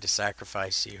 so I had to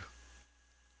sacrifice you.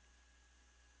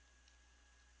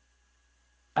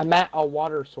 I'm at a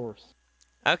water source.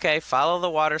 Okay, follow the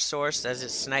water source as it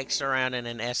snakes around in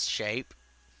an S shape.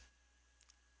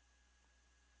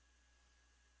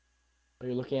 Are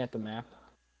you looking at the map?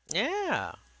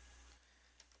 Yeah.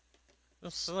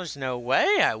 So there's no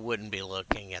way I wouldn't be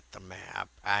looking at the map.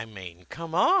 I mean,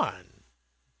 come on.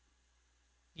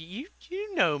 You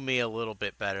know me a little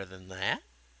bit better than that.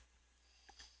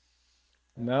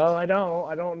 No, I don't.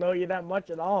 I don't know you that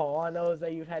much at all. All I know is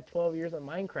that you've had 12 years of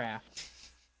Minecraft.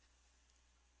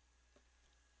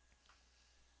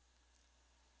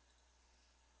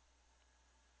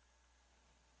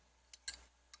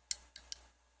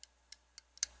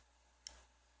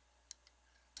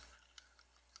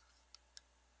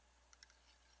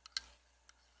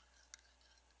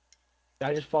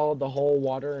 I just followed the whole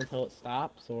water until it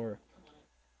stops, or?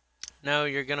 No,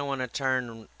 you're going to want to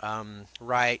turn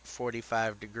right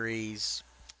 45 degrees.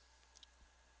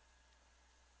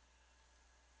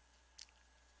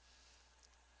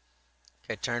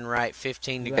 Okay, turn right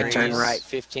 15 degrees. Okay, turn right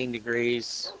 15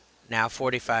 degrees. Now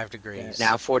 45 degrees. Yes.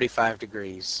 Now 45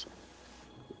 degrees.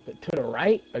 To the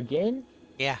right again?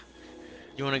 Yeah.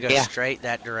 You want to go Yeah. straight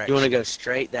that direction. You want to go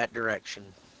straight that direction.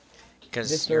 Because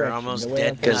This you're direction, almost the way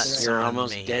I'm dead facing nuts Because you're on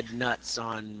almost me. dead nuts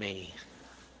on me.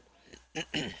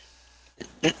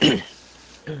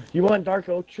 You want dark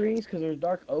oak trees? Because there's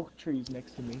dark oak trees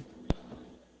next to me.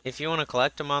 If you want to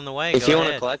collect them on the way, If go you want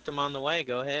to ahead. collect them on the way,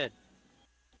 go ahead.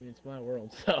 I mean, it's my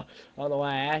world, so I don't know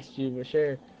why I asked you, but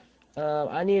sure.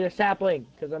 I need a sapling,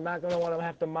 because I'm not going to want to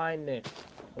have to mine this.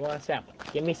 I want a sapling.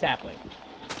 Give me sapling.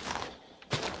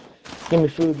 Give me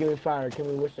food, give me fire, give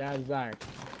me wish I desire.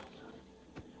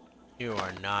 You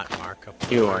are not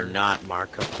Markiplier. You are not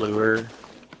Markiplier.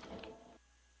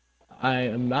 I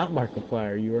am not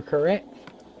Markiplier, you are correct.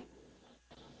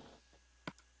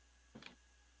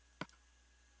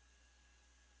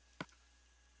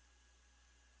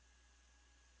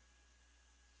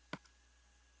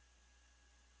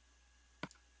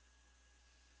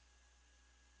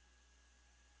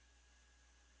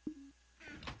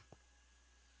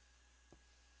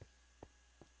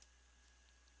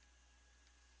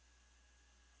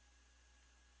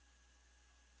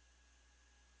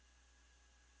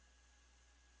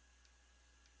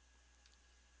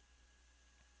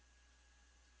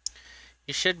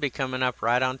 You should be coming up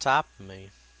right on top of me.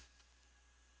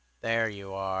 There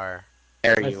you are.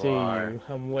 There I you see are. you.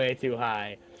 I'm way too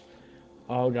high.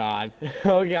 Oh god.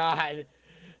 Oh god.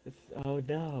 Oh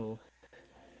no.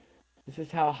 This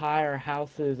is how high our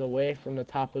house is away from the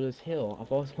top of this hill.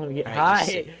 I've always wanted to get Alright, you high.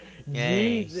 see-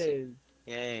 Yay. Jesus.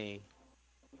 Yay.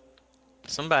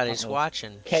 Somebody's Uh-oh.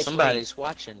 watching. Catch Somebody's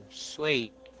watching.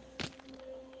 Sweet.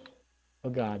 Oh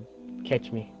god.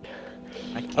 Catch me.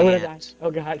 I I'm gonna die. can't.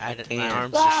 Oh god. My can't.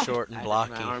 arms Ah! are short and My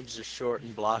blocky. arms are short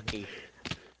and blocky.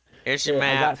 Here's your Here,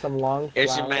 I got map. some long flowers.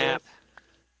 Here's your map.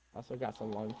 Also got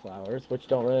some long flowers, which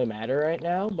don't really matter right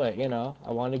now, but you know,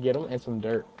 I want to get them, and some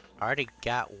dirt. I already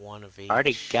got one of each. I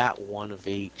already got one of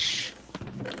each.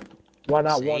 Why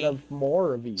not one See? of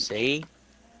more of each? See?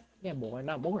 Yeah, but why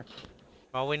not more?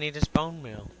 All we need is bone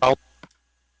meal. I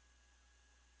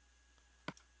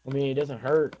mean, it doesn't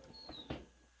hurt.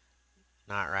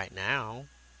 Not right now.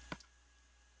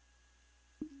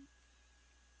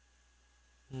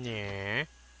 Yeah.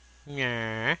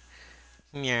 Yeah.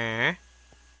 Yeah.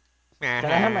 Can I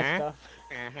have my stuff?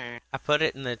 I put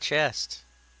it in the chest.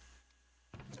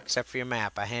 except for your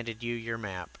map. I handed you your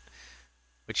map,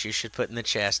 which you should put in the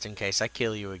chest in case I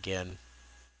kill you again.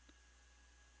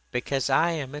 Because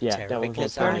I am a terrible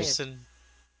person.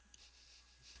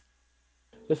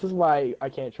 This is why I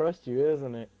can't trust you,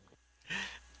 isn't it?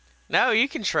 No, you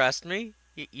can trust me.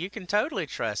 You can totally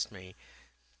trust me.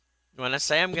 When I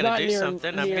say I'm going to do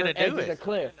something, I'm going to do it.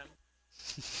 Cliff.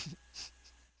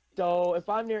 So, if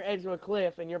I'm near edge of a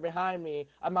cliff and you're behind me,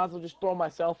 I might as well just throw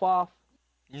myself off.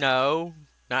 No,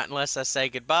 not unless I say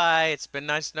goodbye. It's been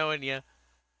nice knowing you.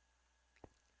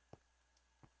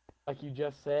 Like you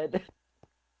just said.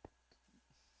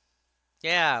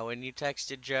 Yeah, when you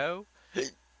texted Joe.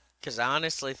 Because I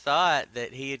honestly thought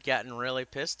that he had gotten really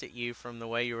pissed at you from the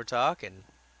way you were talking.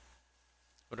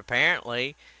 But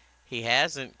apparently, he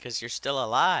hasn't, because you're still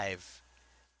alive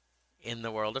in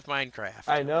the world of Minecraft.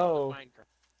 I know.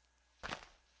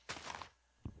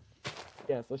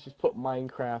 Yes, let's just put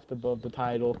Minecraft above the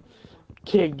title.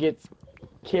 Kid gets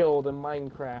killed in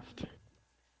Minecraft.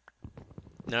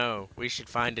 No, we should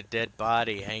find a dead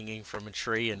body hanging from a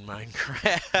tree in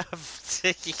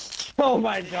Minecraft. Oh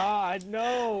my god,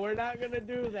 no, we're not gonna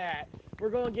do that. We're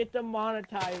gonna get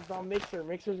demonetized on Mixer.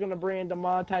 Mixer's gonna bring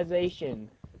demonetization.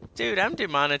 Dude, I'm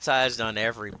demonetized on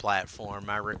every platform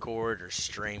I record or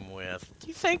stream with. Do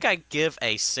you think I give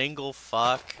a single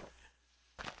fuck?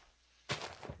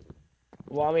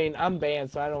 Well, I mean, I'm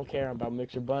banned, so I don't care about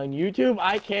Mixer, but on YouTube,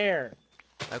 I care.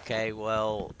 Okay,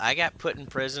 well, I got put in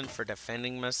prison for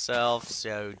defending myself,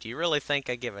 so do you really think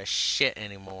I give a shit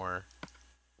anymore?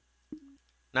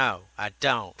 No, I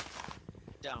don't.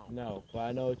 No, but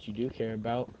I know what you do care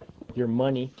about. Your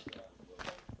money.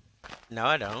 No,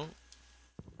 I don't.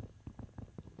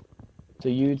 So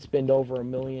you'd spend over $1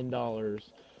 million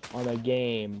on a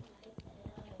game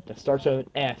that starts with an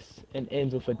S and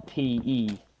ends with a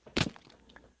TE.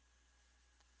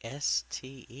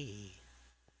 STE.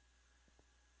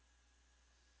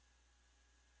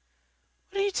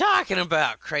 What are you talking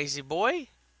about, crazy boy?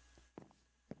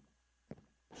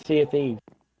 Sea of Thieves.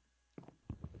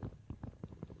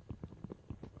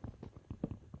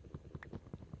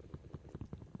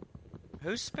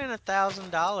 Who spent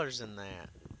 $1,000 in that?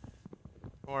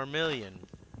 Or $1 million?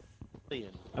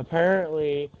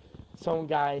 Apparently, some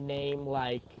guy named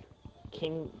like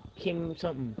Kim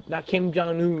something. Not Kim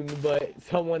Jong-un, but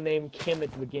someone named Kim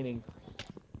at the beginning.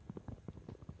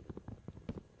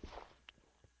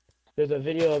 There's a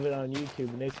video of it on YouTube,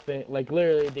 and they spent, like,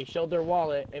 literally, they showed their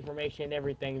wallet information and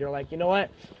everything. They're like, you know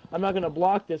what? I'm not going to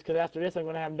block this, because after this, I'm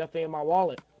going to have nothing in my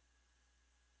wallet.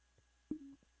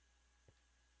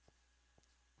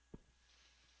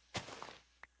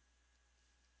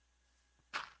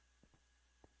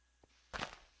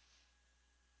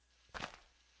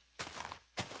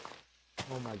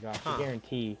 Oh my gosh, I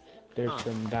guarantee there's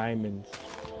some diamonds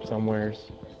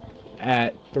somewheres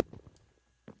at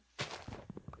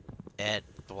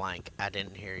blank. I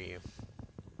didn't hear you.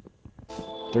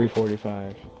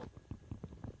 345.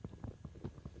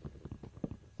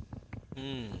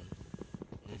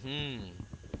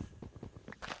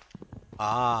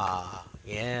 Ah,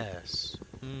 yes.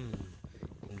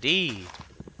 Indeed.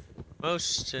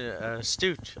 Most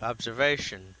astute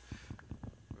observation.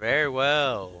 Very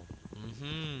well.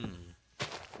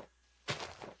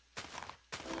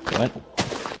 What?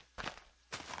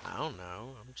 I don't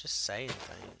know. I'm just saying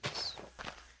things.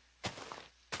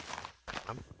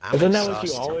 I'm Isn't that what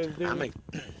you exhausted. always do?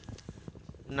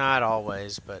 Not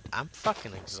always, but I'm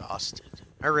fucking exhausted.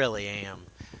 I really am.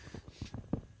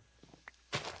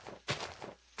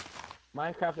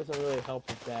 Minecraft doesn't really help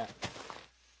with that.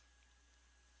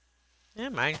 Yeah,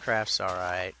 Minecraft's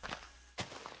alright.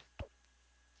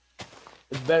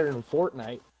 It's better than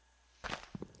Fortnite.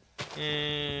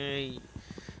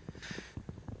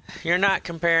 You're not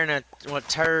comparing a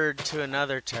turd to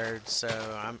another turd, so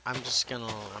I'm just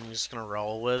gonna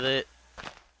roll with it.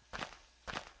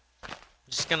 I'm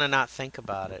just gonna not think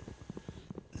about it.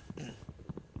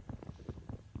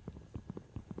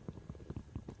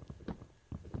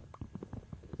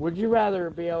 Would you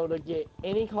rather be able to get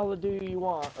any Call of Duty you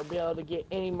want, or be able to get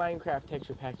any Minecraft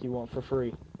texture pack you want for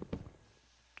free?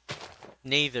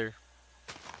 Neither.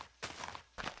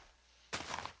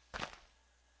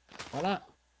 Why not?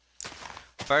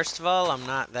 First of all, I'm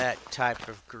not that type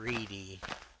of greedy.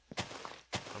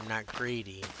 I'm not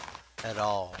greedy at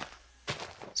all.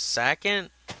 Second,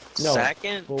 Well,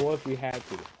 what if you had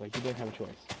to? Like, you didn't have a choice.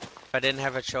 if I didn't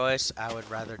have a choice, I would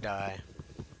rather die.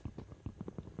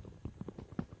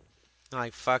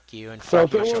 Like, fuck you and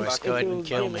fuck your choice. Go ahead and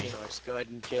kill me. Go ahead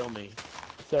and kill me.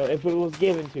 So if it was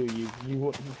given to you, you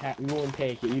wouldn't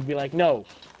take it. You'd be like, no,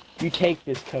 you take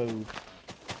this code.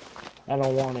 I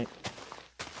don't want it.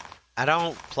 I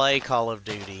don't play Call of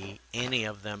Duty, any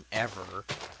of them ever.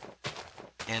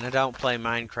 And I don't play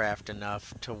Minecraft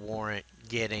enough to warrant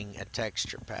getting a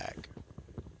texture pack.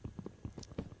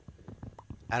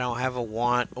 I don't have a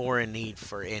want or a need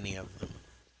for any of them.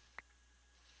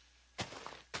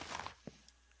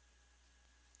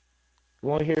 You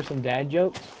want to hear some dad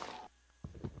jokes?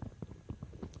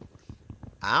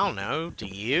 I don't know, do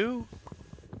you?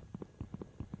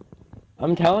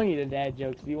 I'm telling you the dad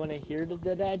jokes. Do you want to hear the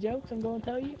dad jokes I'm going to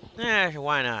tell you? Eh,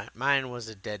 why not? Mine was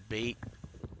a deadbeat.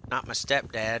 Not my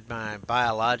stepdad, my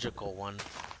biological one.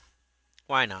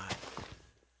 Why not?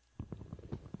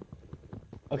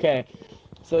 Okay,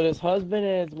 so this husband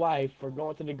and his wife are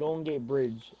going to the Golden Gate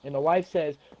Bridge, and the wife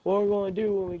says, "What are we going to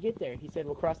do when we get there?" He said,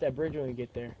 "We'll cross that bridge when we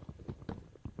get there."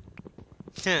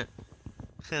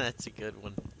 That's a good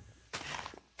one.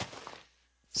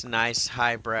 It's nice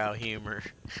highbrow humor.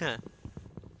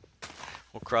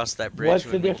 We'll cross that bridge What's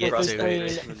when the we get difference to between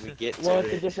it. When we get to what's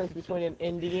the it. difference between an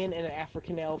Indian and an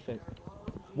African elephant?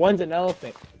 One's an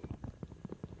elephant.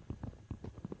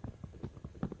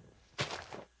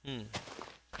 Hmm.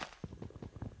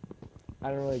 I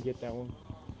don't really get that one.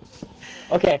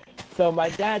 Okay, so my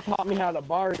dad taught me how to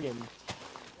bargain,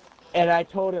 and I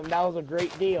told him that was a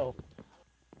great deal.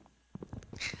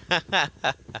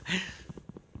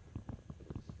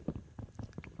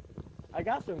 I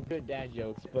got some good dad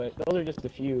jokes, but those are just a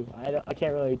few. I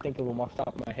can't really think of them off the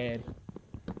top of my head.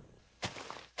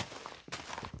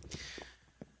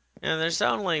 Now, there's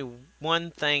only one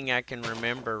thing I can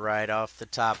remember right off the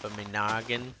top of my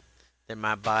noggin that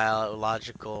my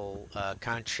biological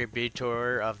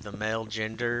contributor of the male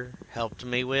gender helped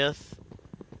me with,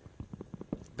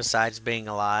 besides being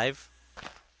alive.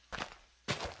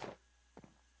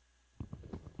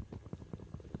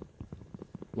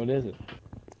 What is it?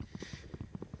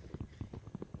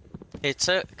 It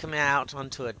took me out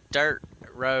onto a dirt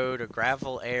road, a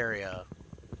gravel area,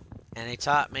 and he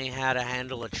taught me how to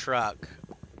handle a truck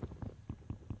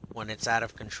when it's out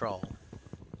of control.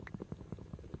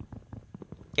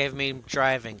 Gave me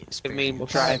driving experience. What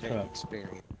kind of truck?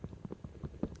 experience.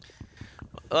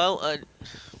 Well,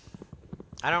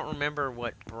 I don't remember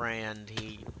what brand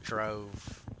he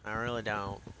drove. I really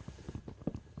don't.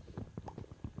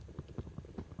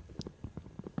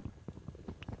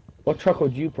 What truck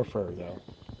would you prefer, though?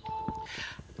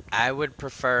 I would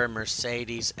prefer a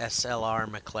Mercedes SLR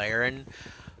McLaren,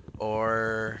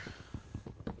 or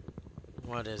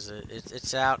what is it?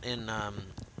 It's out in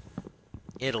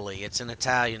Italy. It's an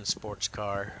Italian sports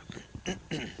car.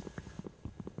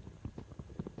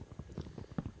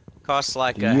 Costs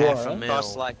like The a half a URS? mil.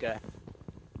 Costs like a.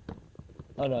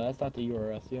 Oh no, that's not the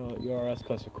URS. The URS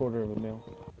costs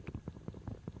 $250,000.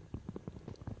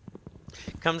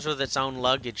 Comes with its own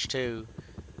luggage too.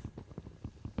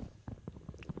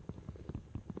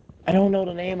 I don't know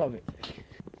the name of it.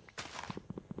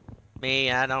 Me,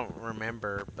 I don't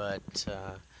remember, but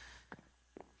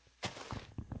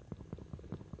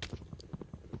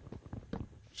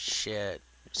shit.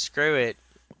 Screw it.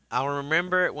 I'll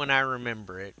remember it when I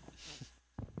remember it.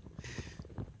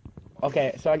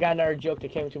 Okay, so I got another joke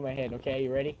that came to my head. Okay,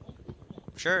 you ready?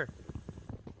 Sure.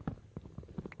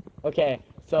 Okay,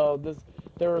 so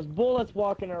there was bullets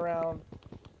walking around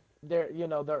their,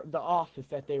 the office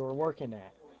that they were working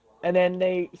at, and then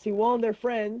they see one of their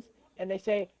friends, and they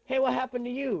say, "Hey, what happened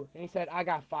to you?" And he said, "I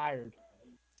got fired."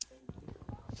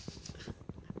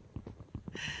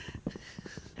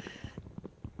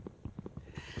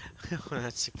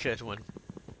 That's a good one.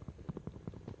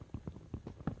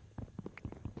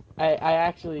 I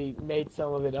actually made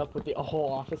some of it up with the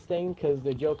whole office thing, because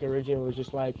the joke originally was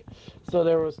just like, so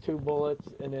there was 2 bullets,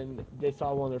 and then they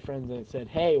saw one of their friends, and it said,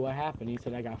 "Hey, what happened?" He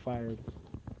said, "I got fired."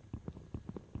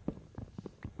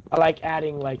 I like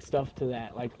adding like stuff to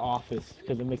that, like office,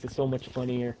 because it makes it so much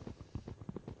funnier.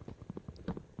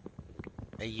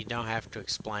 You don't have to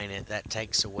explain it. That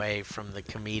takes away from the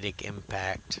comedic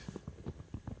impact.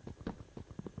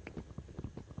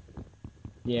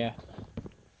 Yeah.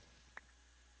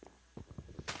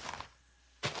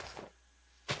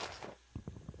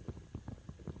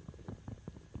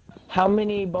 How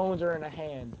many bones are in a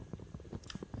hand?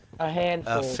 A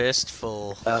handful. A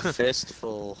fistful. A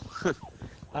fistful.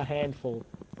 A handful.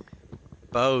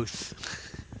 Both.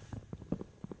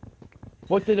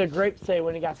 What did a grape say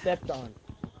when he got stepped on?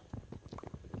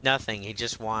 Nothing. He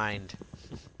just whined.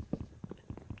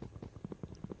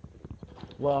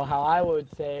 Well, how I would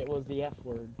say it was the F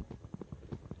word.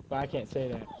 But I can't say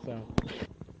that, so.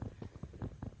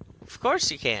 Of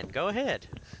course you can. Go ahead.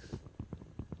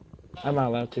 I'm not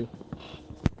allowed to.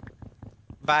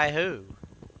 By who?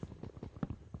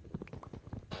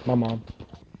 My mom.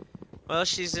 Well,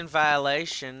 she's in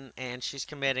violation and she's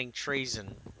committing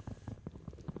treason.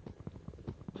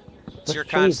 It's your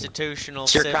constitutional,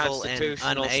 civil, and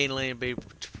unalienably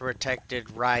protected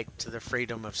right to the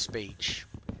freedom of speech.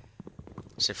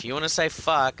 So if you want to say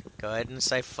fuck, go ahead and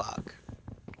say fuck.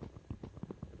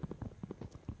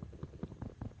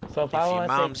 So if your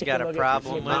mom's got a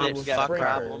problem with it, fuck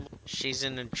her. She's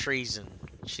in treason.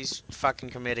 She's fucking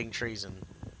committing treason.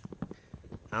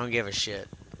 I don't give a shit.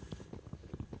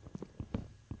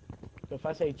 So if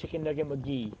I say chicken nugget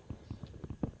McGee.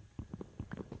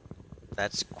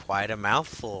 That's quite a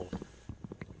mouthful.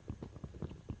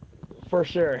 For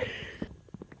sure.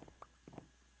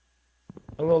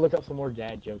 I'm gonna look up some more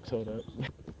dad jokes, hold up.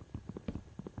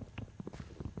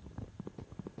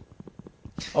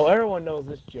 Oh, everyone knows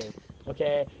this joke.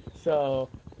 Okay, so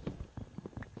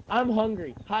I'm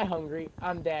hungry. Hi, hungry.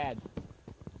 I'm dad.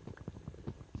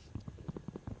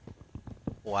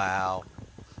 Wow.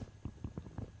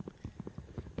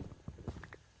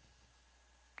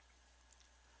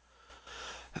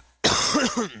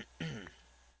 Do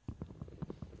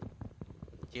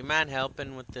you mind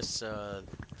helping with this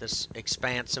this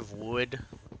expanse of wood?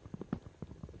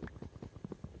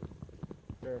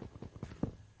 Sure.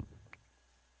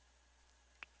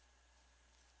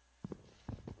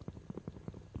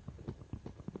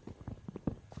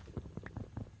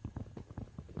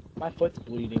 My foot's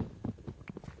bleeding.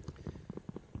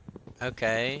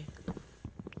 Okay.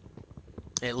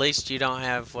 At least you don't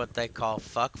have what they call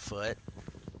fuck foot.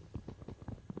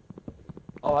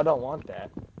 Oh, I don't want that.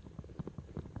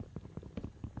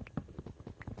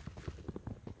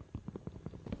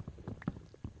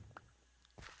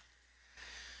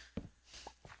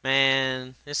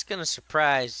 Man, it's gonna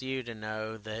surprise you to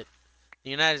know that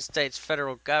the United States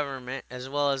federal government, as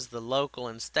well as the local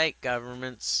and state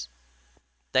governments,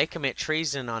 they commit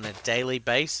treason on a daily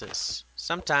basis.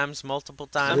 Sometimes multiple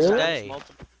times a day.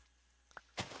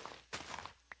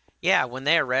 Yeah, when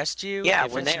they arrest you,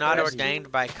 if it's not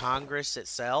ordained by Congress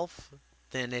itself,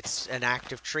 then it's an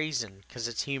act of treason, because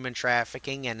it's human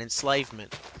trafficking and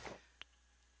enslavement.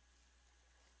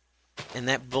 And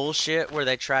that bullshit where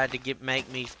they tried to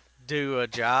make me do a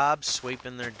job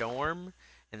sweeping their dorm,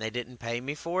 and they didn't pay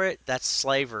me for it, that's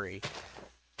slavery.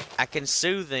 I can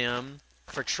sue them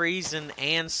for treason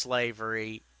and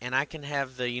slavery, and I can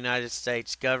have the United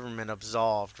States government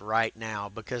absolved right now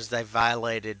because they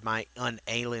violated my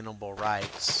unalienable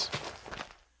rights.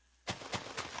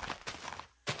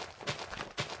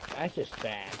 That's just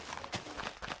bad.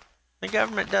 The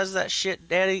government does that shit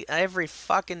every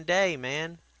fucking day,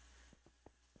 man.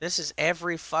 This is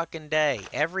every fucking day.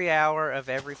 Every hour of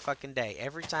every fucking day.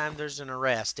 Every time there's an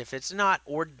arrest. If it's not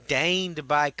ordained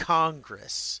by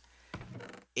Congress,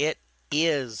 it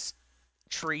is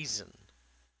treason.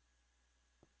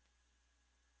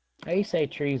 How you say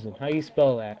treason? How you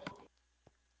spell that?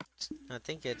 I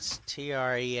think it's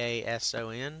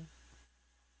Treason.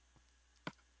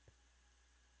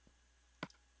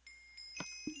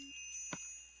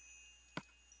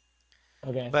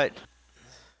 Okay. But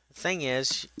the thing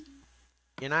is,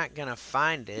 you're not gonna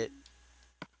find it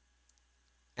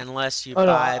unless you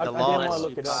buy the law. I didn't want to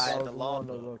look it up. I was wanting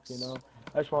to look, you know.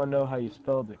 I just want to know how you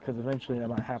spelled it, because eventually that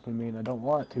might happen to me, and I don't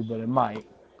want to, but it might.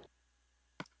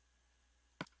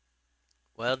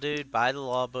 Well, dude, buy the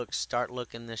law books. Start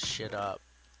looking this shit up,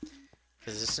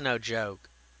 because it's no joke.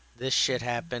 This shit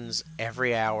happens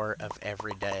every hour of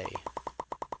every day.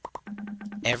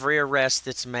 Every arrest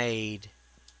that's made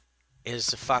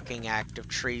is a fucking act of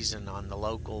treason on the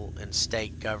local and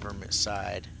state government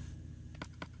side.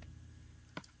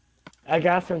 I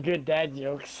got some good dad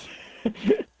jokes.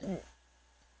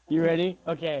 You ready?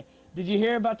 Okay. Did you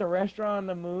hear about the restaurant on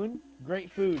the moon?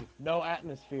 Great food, no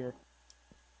atmosphere.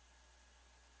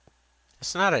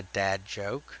 It's not a dad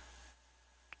joke.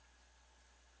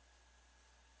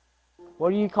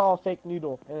 What do you call a fake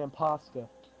noodle and then pasta?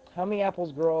 How many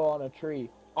apples grow on a tree?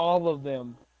 All of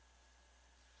them.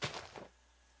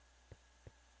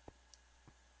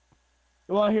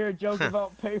 You want to hear a joke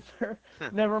about paper?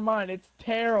 Never mind, it's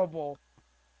terrible.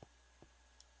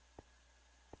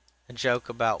 A joke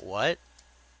about what?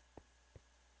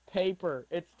 Paper.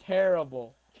 It's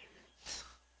terrible.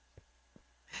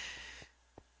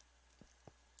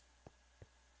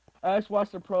 I just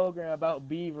watched a program about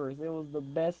beavers. It was the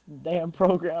best damn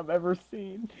program I've ever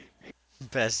seen.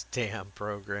 Best damn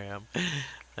program.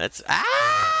 That's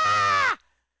ah!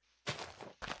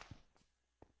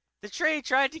 The tree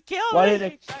tried to kill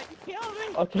me.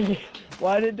 Okay,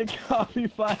 why did the copy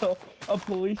file a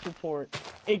police report?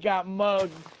 It got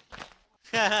mugged.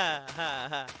 How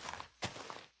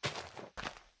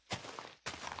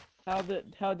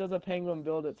how does a penguin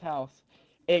build its house?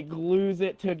 It glues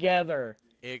it together.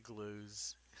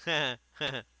 Igloos.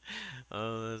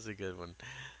 Oh, that's a good one.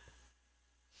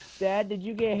 Dad, did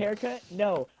you get a haircut?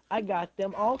 No, I got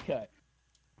them all cut.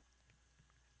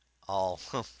 All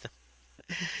of them.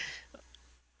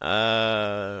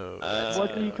 Oh, that's a What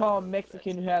do good you one. call a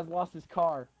Mexican who has lost his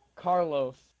car?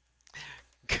 Carlos.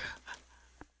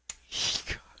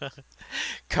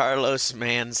 Carlos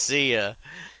Mancia.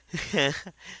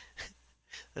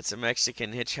 That's a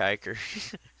Mexican hitchhiker.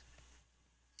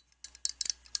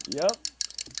 Yep.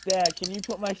 Dad, can you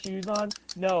put my shoes on?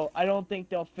 No, I don't think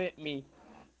they'll fit me.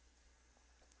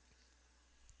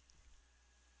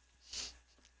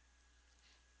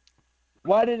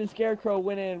 Why did the Scarecrow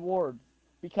win an award?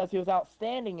 Because he was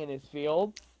outstanding in his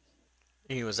field.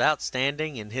 He was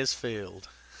outstanding in his field.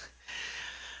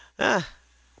 Ah,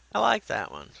 I like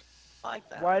that one.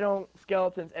 Why don't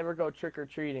skeletons ever go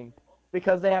trick-or-treating?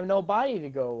 Because they have no body to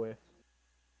go with.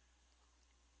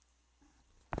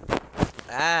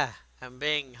 Ah, I'm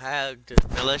being hugged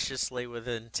maliciously with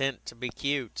intent to be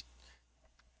cute.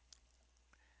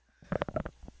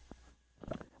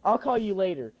 I'll call you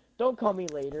later. Don't call me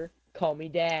later. Call me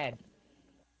Dad.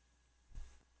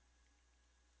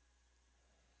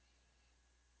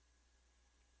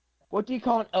 What do you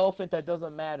call an elephant that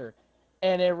doesn't matter?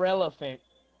 An irrelevant.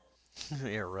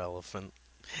 Irrelevant.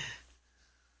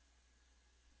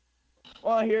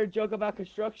 Want to hear a joke about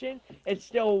construction? It's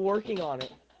still working on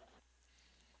it.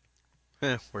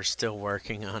 We're still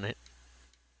working on it.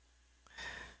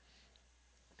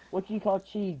 What do you call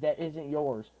cheese that isn't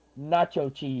yours?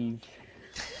 Nacho cheese.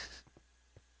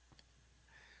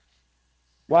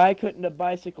 Why couldn't a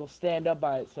bicycle stand up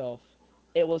by itself?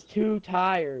 It was too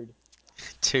tired.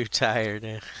 Too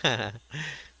tired.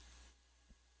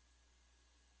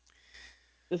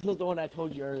 This was the one I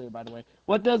told you earlier, by the way.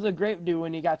 What does a grape do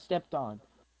when he got stepped on?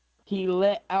 He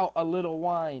let out a little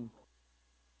wine.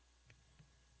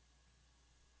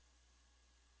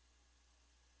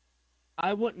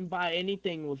 I wouldn't buy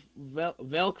anything with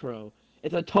Velcro.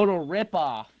 It's a total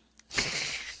ripoff.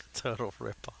 Total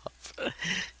ripoff.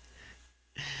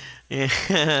 Yeah,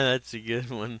 that's a good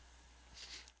one.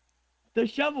 The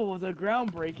shovel was a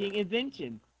groundbreaking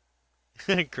invention.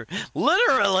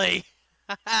 Literally!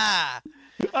 I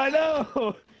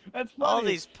know! That's funny. All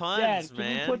these puns, Dad, can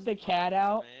man. you put the cat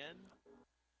out?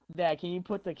 Dad, can you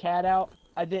put the cat out?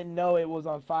 I didn't know it was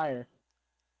on fire.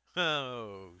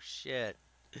 Oh, shit.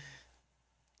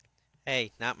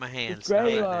 Hey, not my hands. This Not right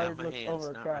graveyard now. looks Not right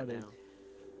overcrowded. now.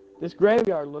 This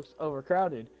graveyard looks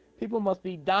overcrowded. People must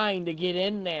be dying to get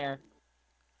in there.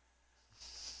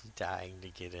 Dying to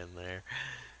get in there.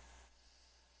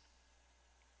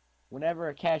 Whenever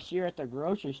a cashier at the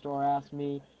grocery store asks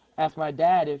my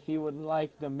dad if he would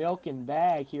like the milk in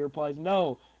bag, he replies,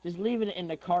 "No, just leave it in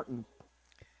the carton."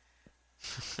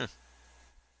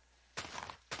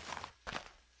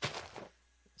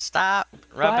 Stop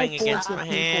rubbing against 5/4 my of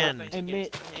hand. people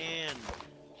admit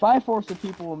 5/4 of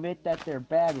people admit that their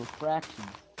bag was fractions.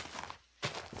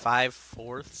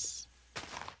 5/4?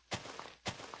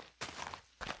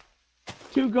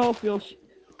 Two goldfish.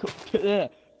 Two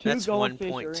That's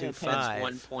goldfish are in a tank.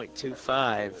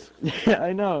 1.25.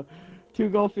 I know. Two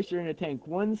goldfish are in a tank.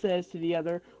 One says to the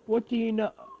other, "What do you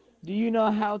know? Do you know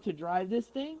how to drive this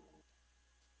thing?"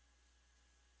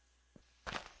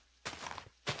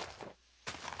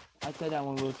 I said that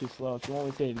one a little too slow. If you want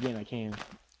me to say it again, I can.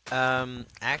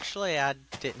 Actually, I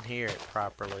didn't hear it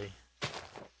properly.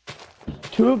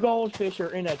 Two goldfish are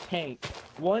in a tank.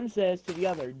 One says to the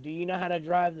other, "Do you know how to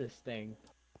drive this thing?"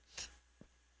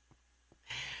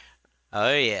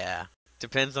 Oh, yeah.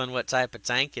 Depends on what type of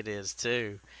tank it is,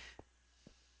 too.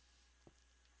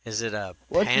 Is it a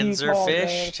What do you call a man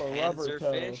panzerfish? for rubber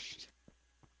toe?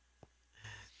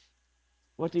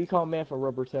 What do you call a man for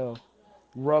rubber toe?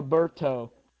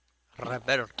 Roberto.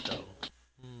 Roberto.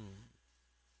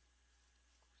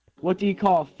 What do you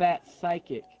call a fat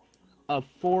psychic? A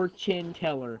fortune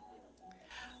teller.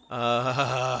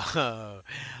 Oh,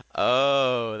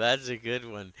 that's a good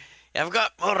one. I've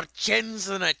got more chins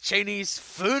than a Chinese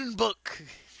phone book.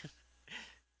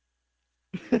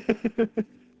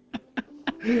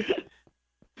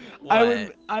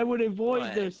 What? I would avoid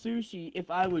What? the sushi if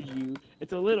I was you.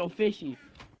 It's a little fishy.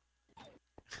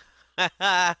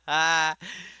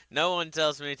 No one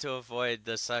tells me to avoid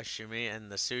the sashimi and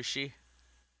the sushi.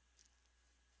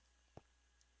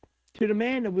 To the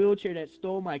man in the wheelchair that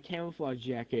stole my camouflage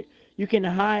jacket, you can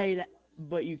hide,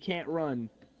 but you can't run.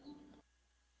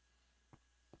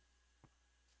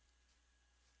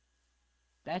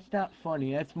 That's not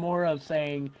funny. That's more of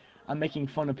saying I'm making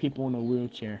fun of people in a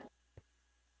wheelchair.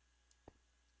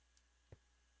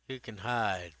 You can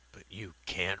hide, but you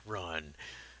can't run.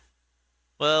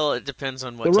 Well, it depends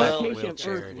on The what type of rotation of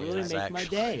wheelchair Earth it really is, makes my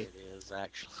actually. day. It is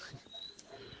actually.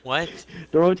 What?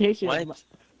 The rotation What? of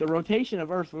the rotation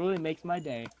of Earth really makes my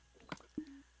day.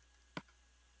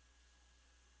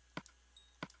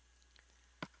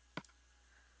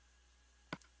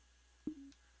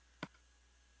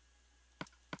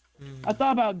 I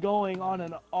thought about going on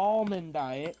an almond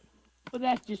diet, but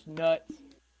that's just nuts.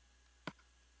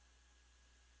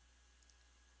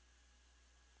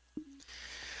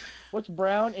 What's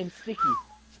brown and sticky?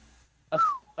 A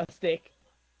stick.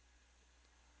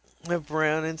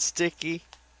 Brown and sticky.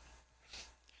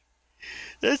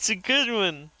 That's a good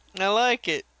one. I like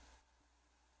it.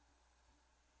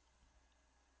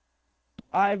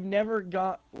 I've never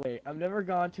gone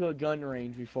to a gun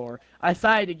range before. I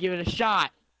decided to give it a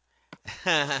shot.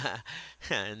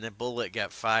 And the bullet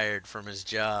got fired from his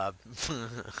job.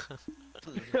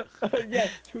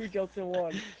 Yes, 2 jokes in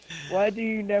one. Why do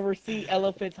you never see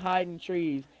elephants hide in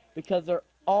trees? Because they're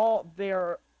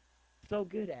so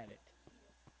good at it.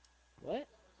 What?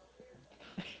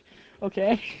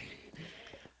 Okay.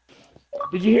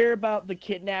 Did you hear about the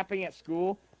kidnapping at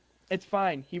school? It's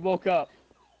fine. He woke up.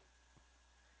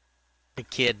 The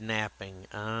kidnapping.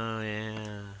 Oh,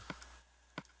 yeah.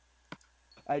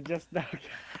 I just now.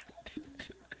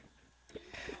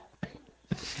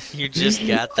 You just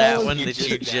got that one that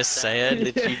you just said?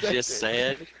 That you just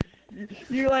said?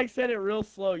 You like said it real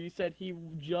slow. You said he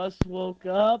just woke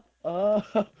up.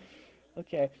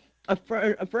 Okay. A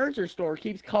furniture store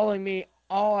keeps calling me.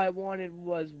 All I wanted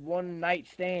was one night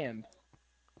stand.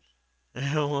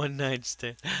 One night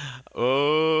stand. Oh,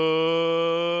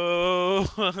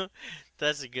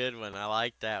 that's a good one. I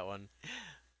like that one.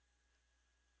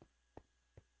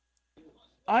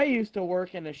 I used to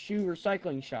work in a shoe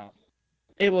recycling shop.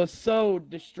 It was so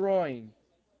destroying.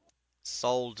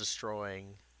 Soul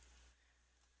destroying.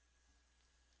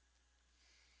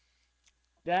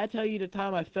 Did I tell you the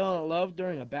time I fell in love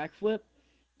during a backflip?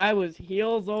 I was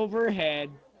heels over head.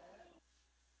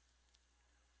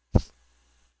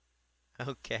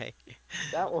 Okay.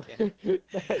 That one.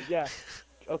 Yeah.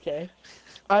 Okay.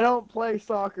 I don't play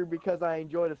soccer because I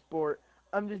enjoy the sport.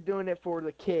 I'm just doing it for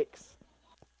the kicks.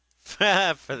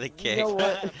 For the kick. You know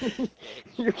what?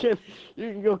 you can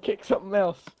go kick something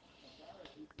else.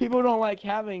 People don't like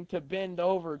having to bend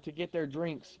over to get their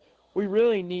drinks. We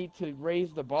really need to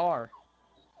raise the bar.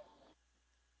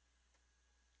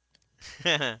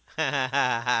 I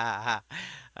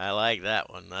like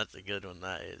that one. That's a good one.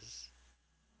 That is.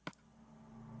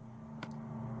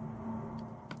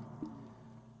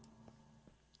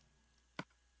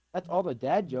 That's all the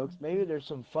dad jokes. Maybe there's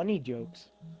some funny jokes.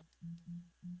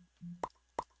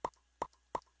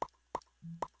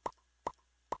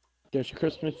 There's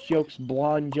Christmas jokes,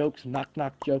 blonde jokes,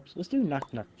 knock-knock jokes. Let's do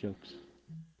knock-knock jokes.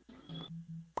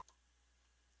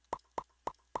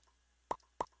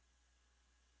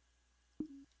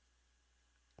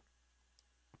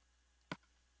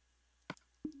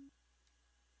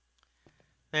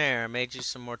 There, I made you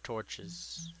some more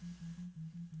torches.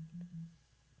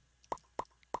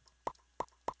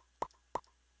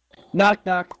 Knock,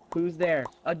 knock. Who's there?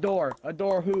 A door. A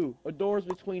door who? A door's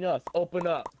between us. Open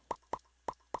up.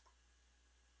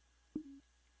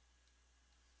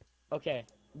 Okay.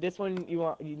 This one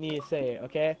you need to say it,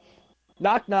 okay?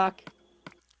 Knock, knock.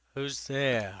 Who's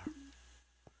there?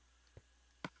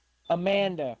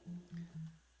 Amanda.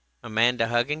 Amanda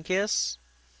Hug and Kiss?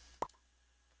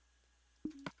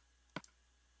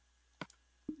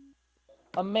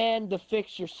 Amanda,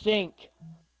 fix your sink.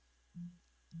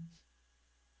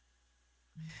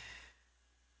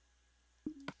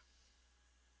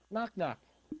 Knock, knock.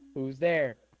 Who's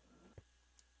there?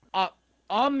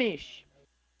 Amish.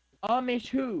 Amish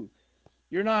who?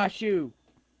 You're not a shoe.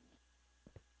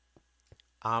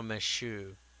 I'm a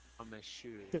shoe. I'm a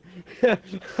shoe.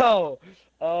 Oh.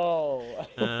 Oh.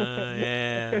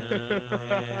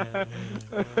 Yeah.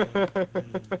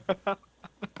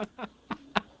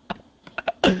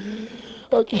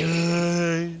 Okay.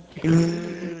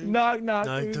 Knock, knock.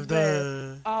 Knock, Who's knock,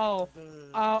 there? knock.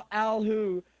 Al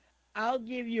who? I'll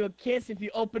give you a kiss if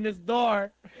you open this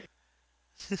door.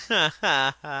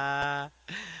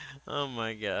 Oh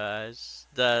my gosh.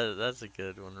 That's a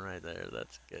good one right there.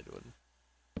 That's a good one.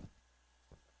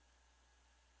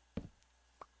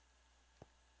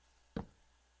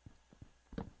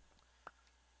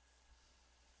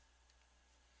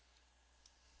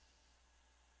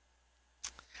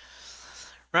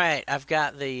 Right, I've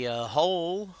got the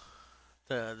hole,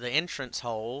 the entrance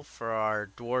hole for our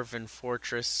dwarven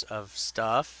fortress of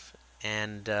stuff,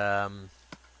 and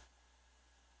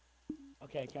Okay,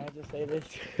 Okay, can I just say this?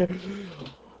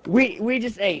 we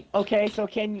just ate. Okay, so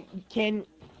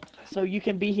so you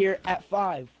can be here at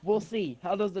 5. We'll see.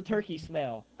 How does the turkey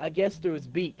smell? I guess through its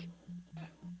beak.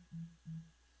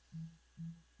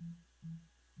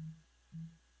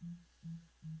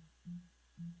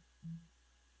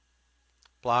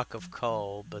 Block of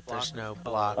coal, but there's no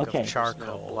block Okay. of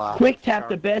charcoal. Quick tap,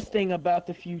 the best thing about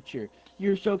the future.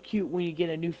 You're so cute when you get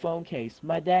a new phone case.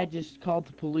 My dad just called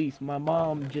the police. My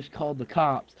mom just called the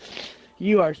cops.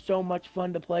 You are so much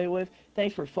fun to play with.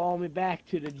 Thanks for following me back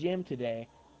to the gym today.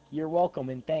 You're welcome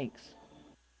and thanks.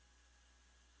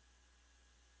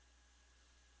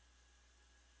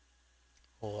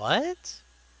 What?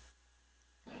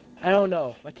 I don't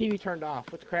know. My TV turned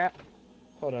off. What's crap?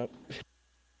 Hold up.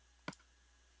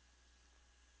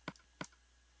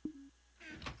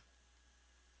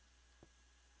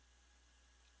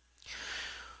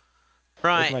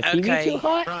 Right, my TV okay. too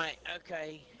hot? Right,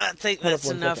 okay. I think Hold up that's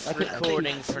one enough second.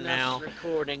 recording for now.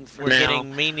 We're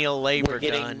getting menial labor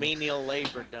done.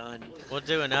 We'll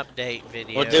do an update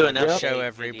video. We'll do an to update show video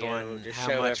everyone to how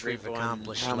show much we've everyone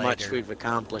accomplished how later. much we've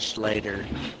accomplished later.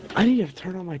 I need to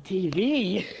turn on my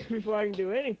TV before I can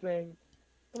do anything.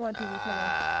 Come on, TV, turn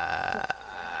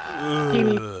on.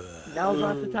 TV, now's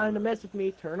not the time to mess with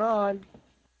me. Turn on.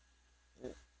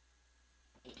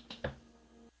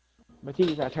 My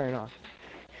TV's not turning on.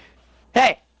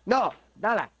 Hey! No!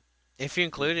 Nada! If you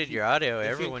included your audio,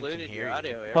 everyone can hear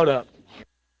you. Hold up.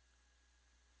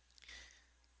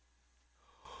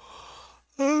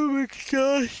 I'm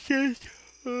exhausted.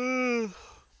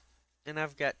 And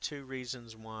I've got 2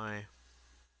 reasons why.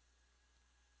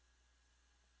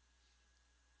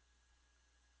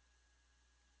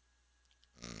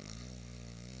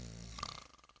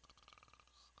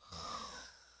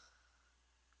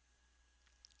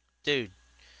 Dude.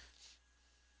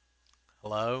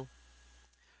 Hello?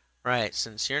 Right,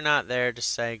 since you're not there to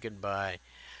say goodbye.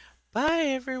 Bye,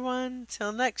 everyone.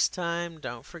 Till next time,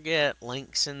 don't forget,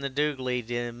 links in the doogly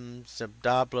dims,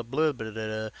 blah, blah, blah, blah, blah,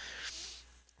 blah,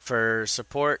 for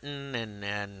supporting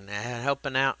and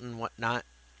helping out and whatnot.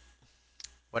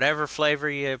 Whatever flavor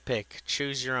you pick,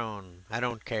 choose your own. I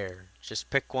don't care.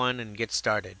 Just pick one and get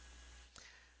started.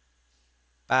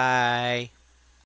 Bye.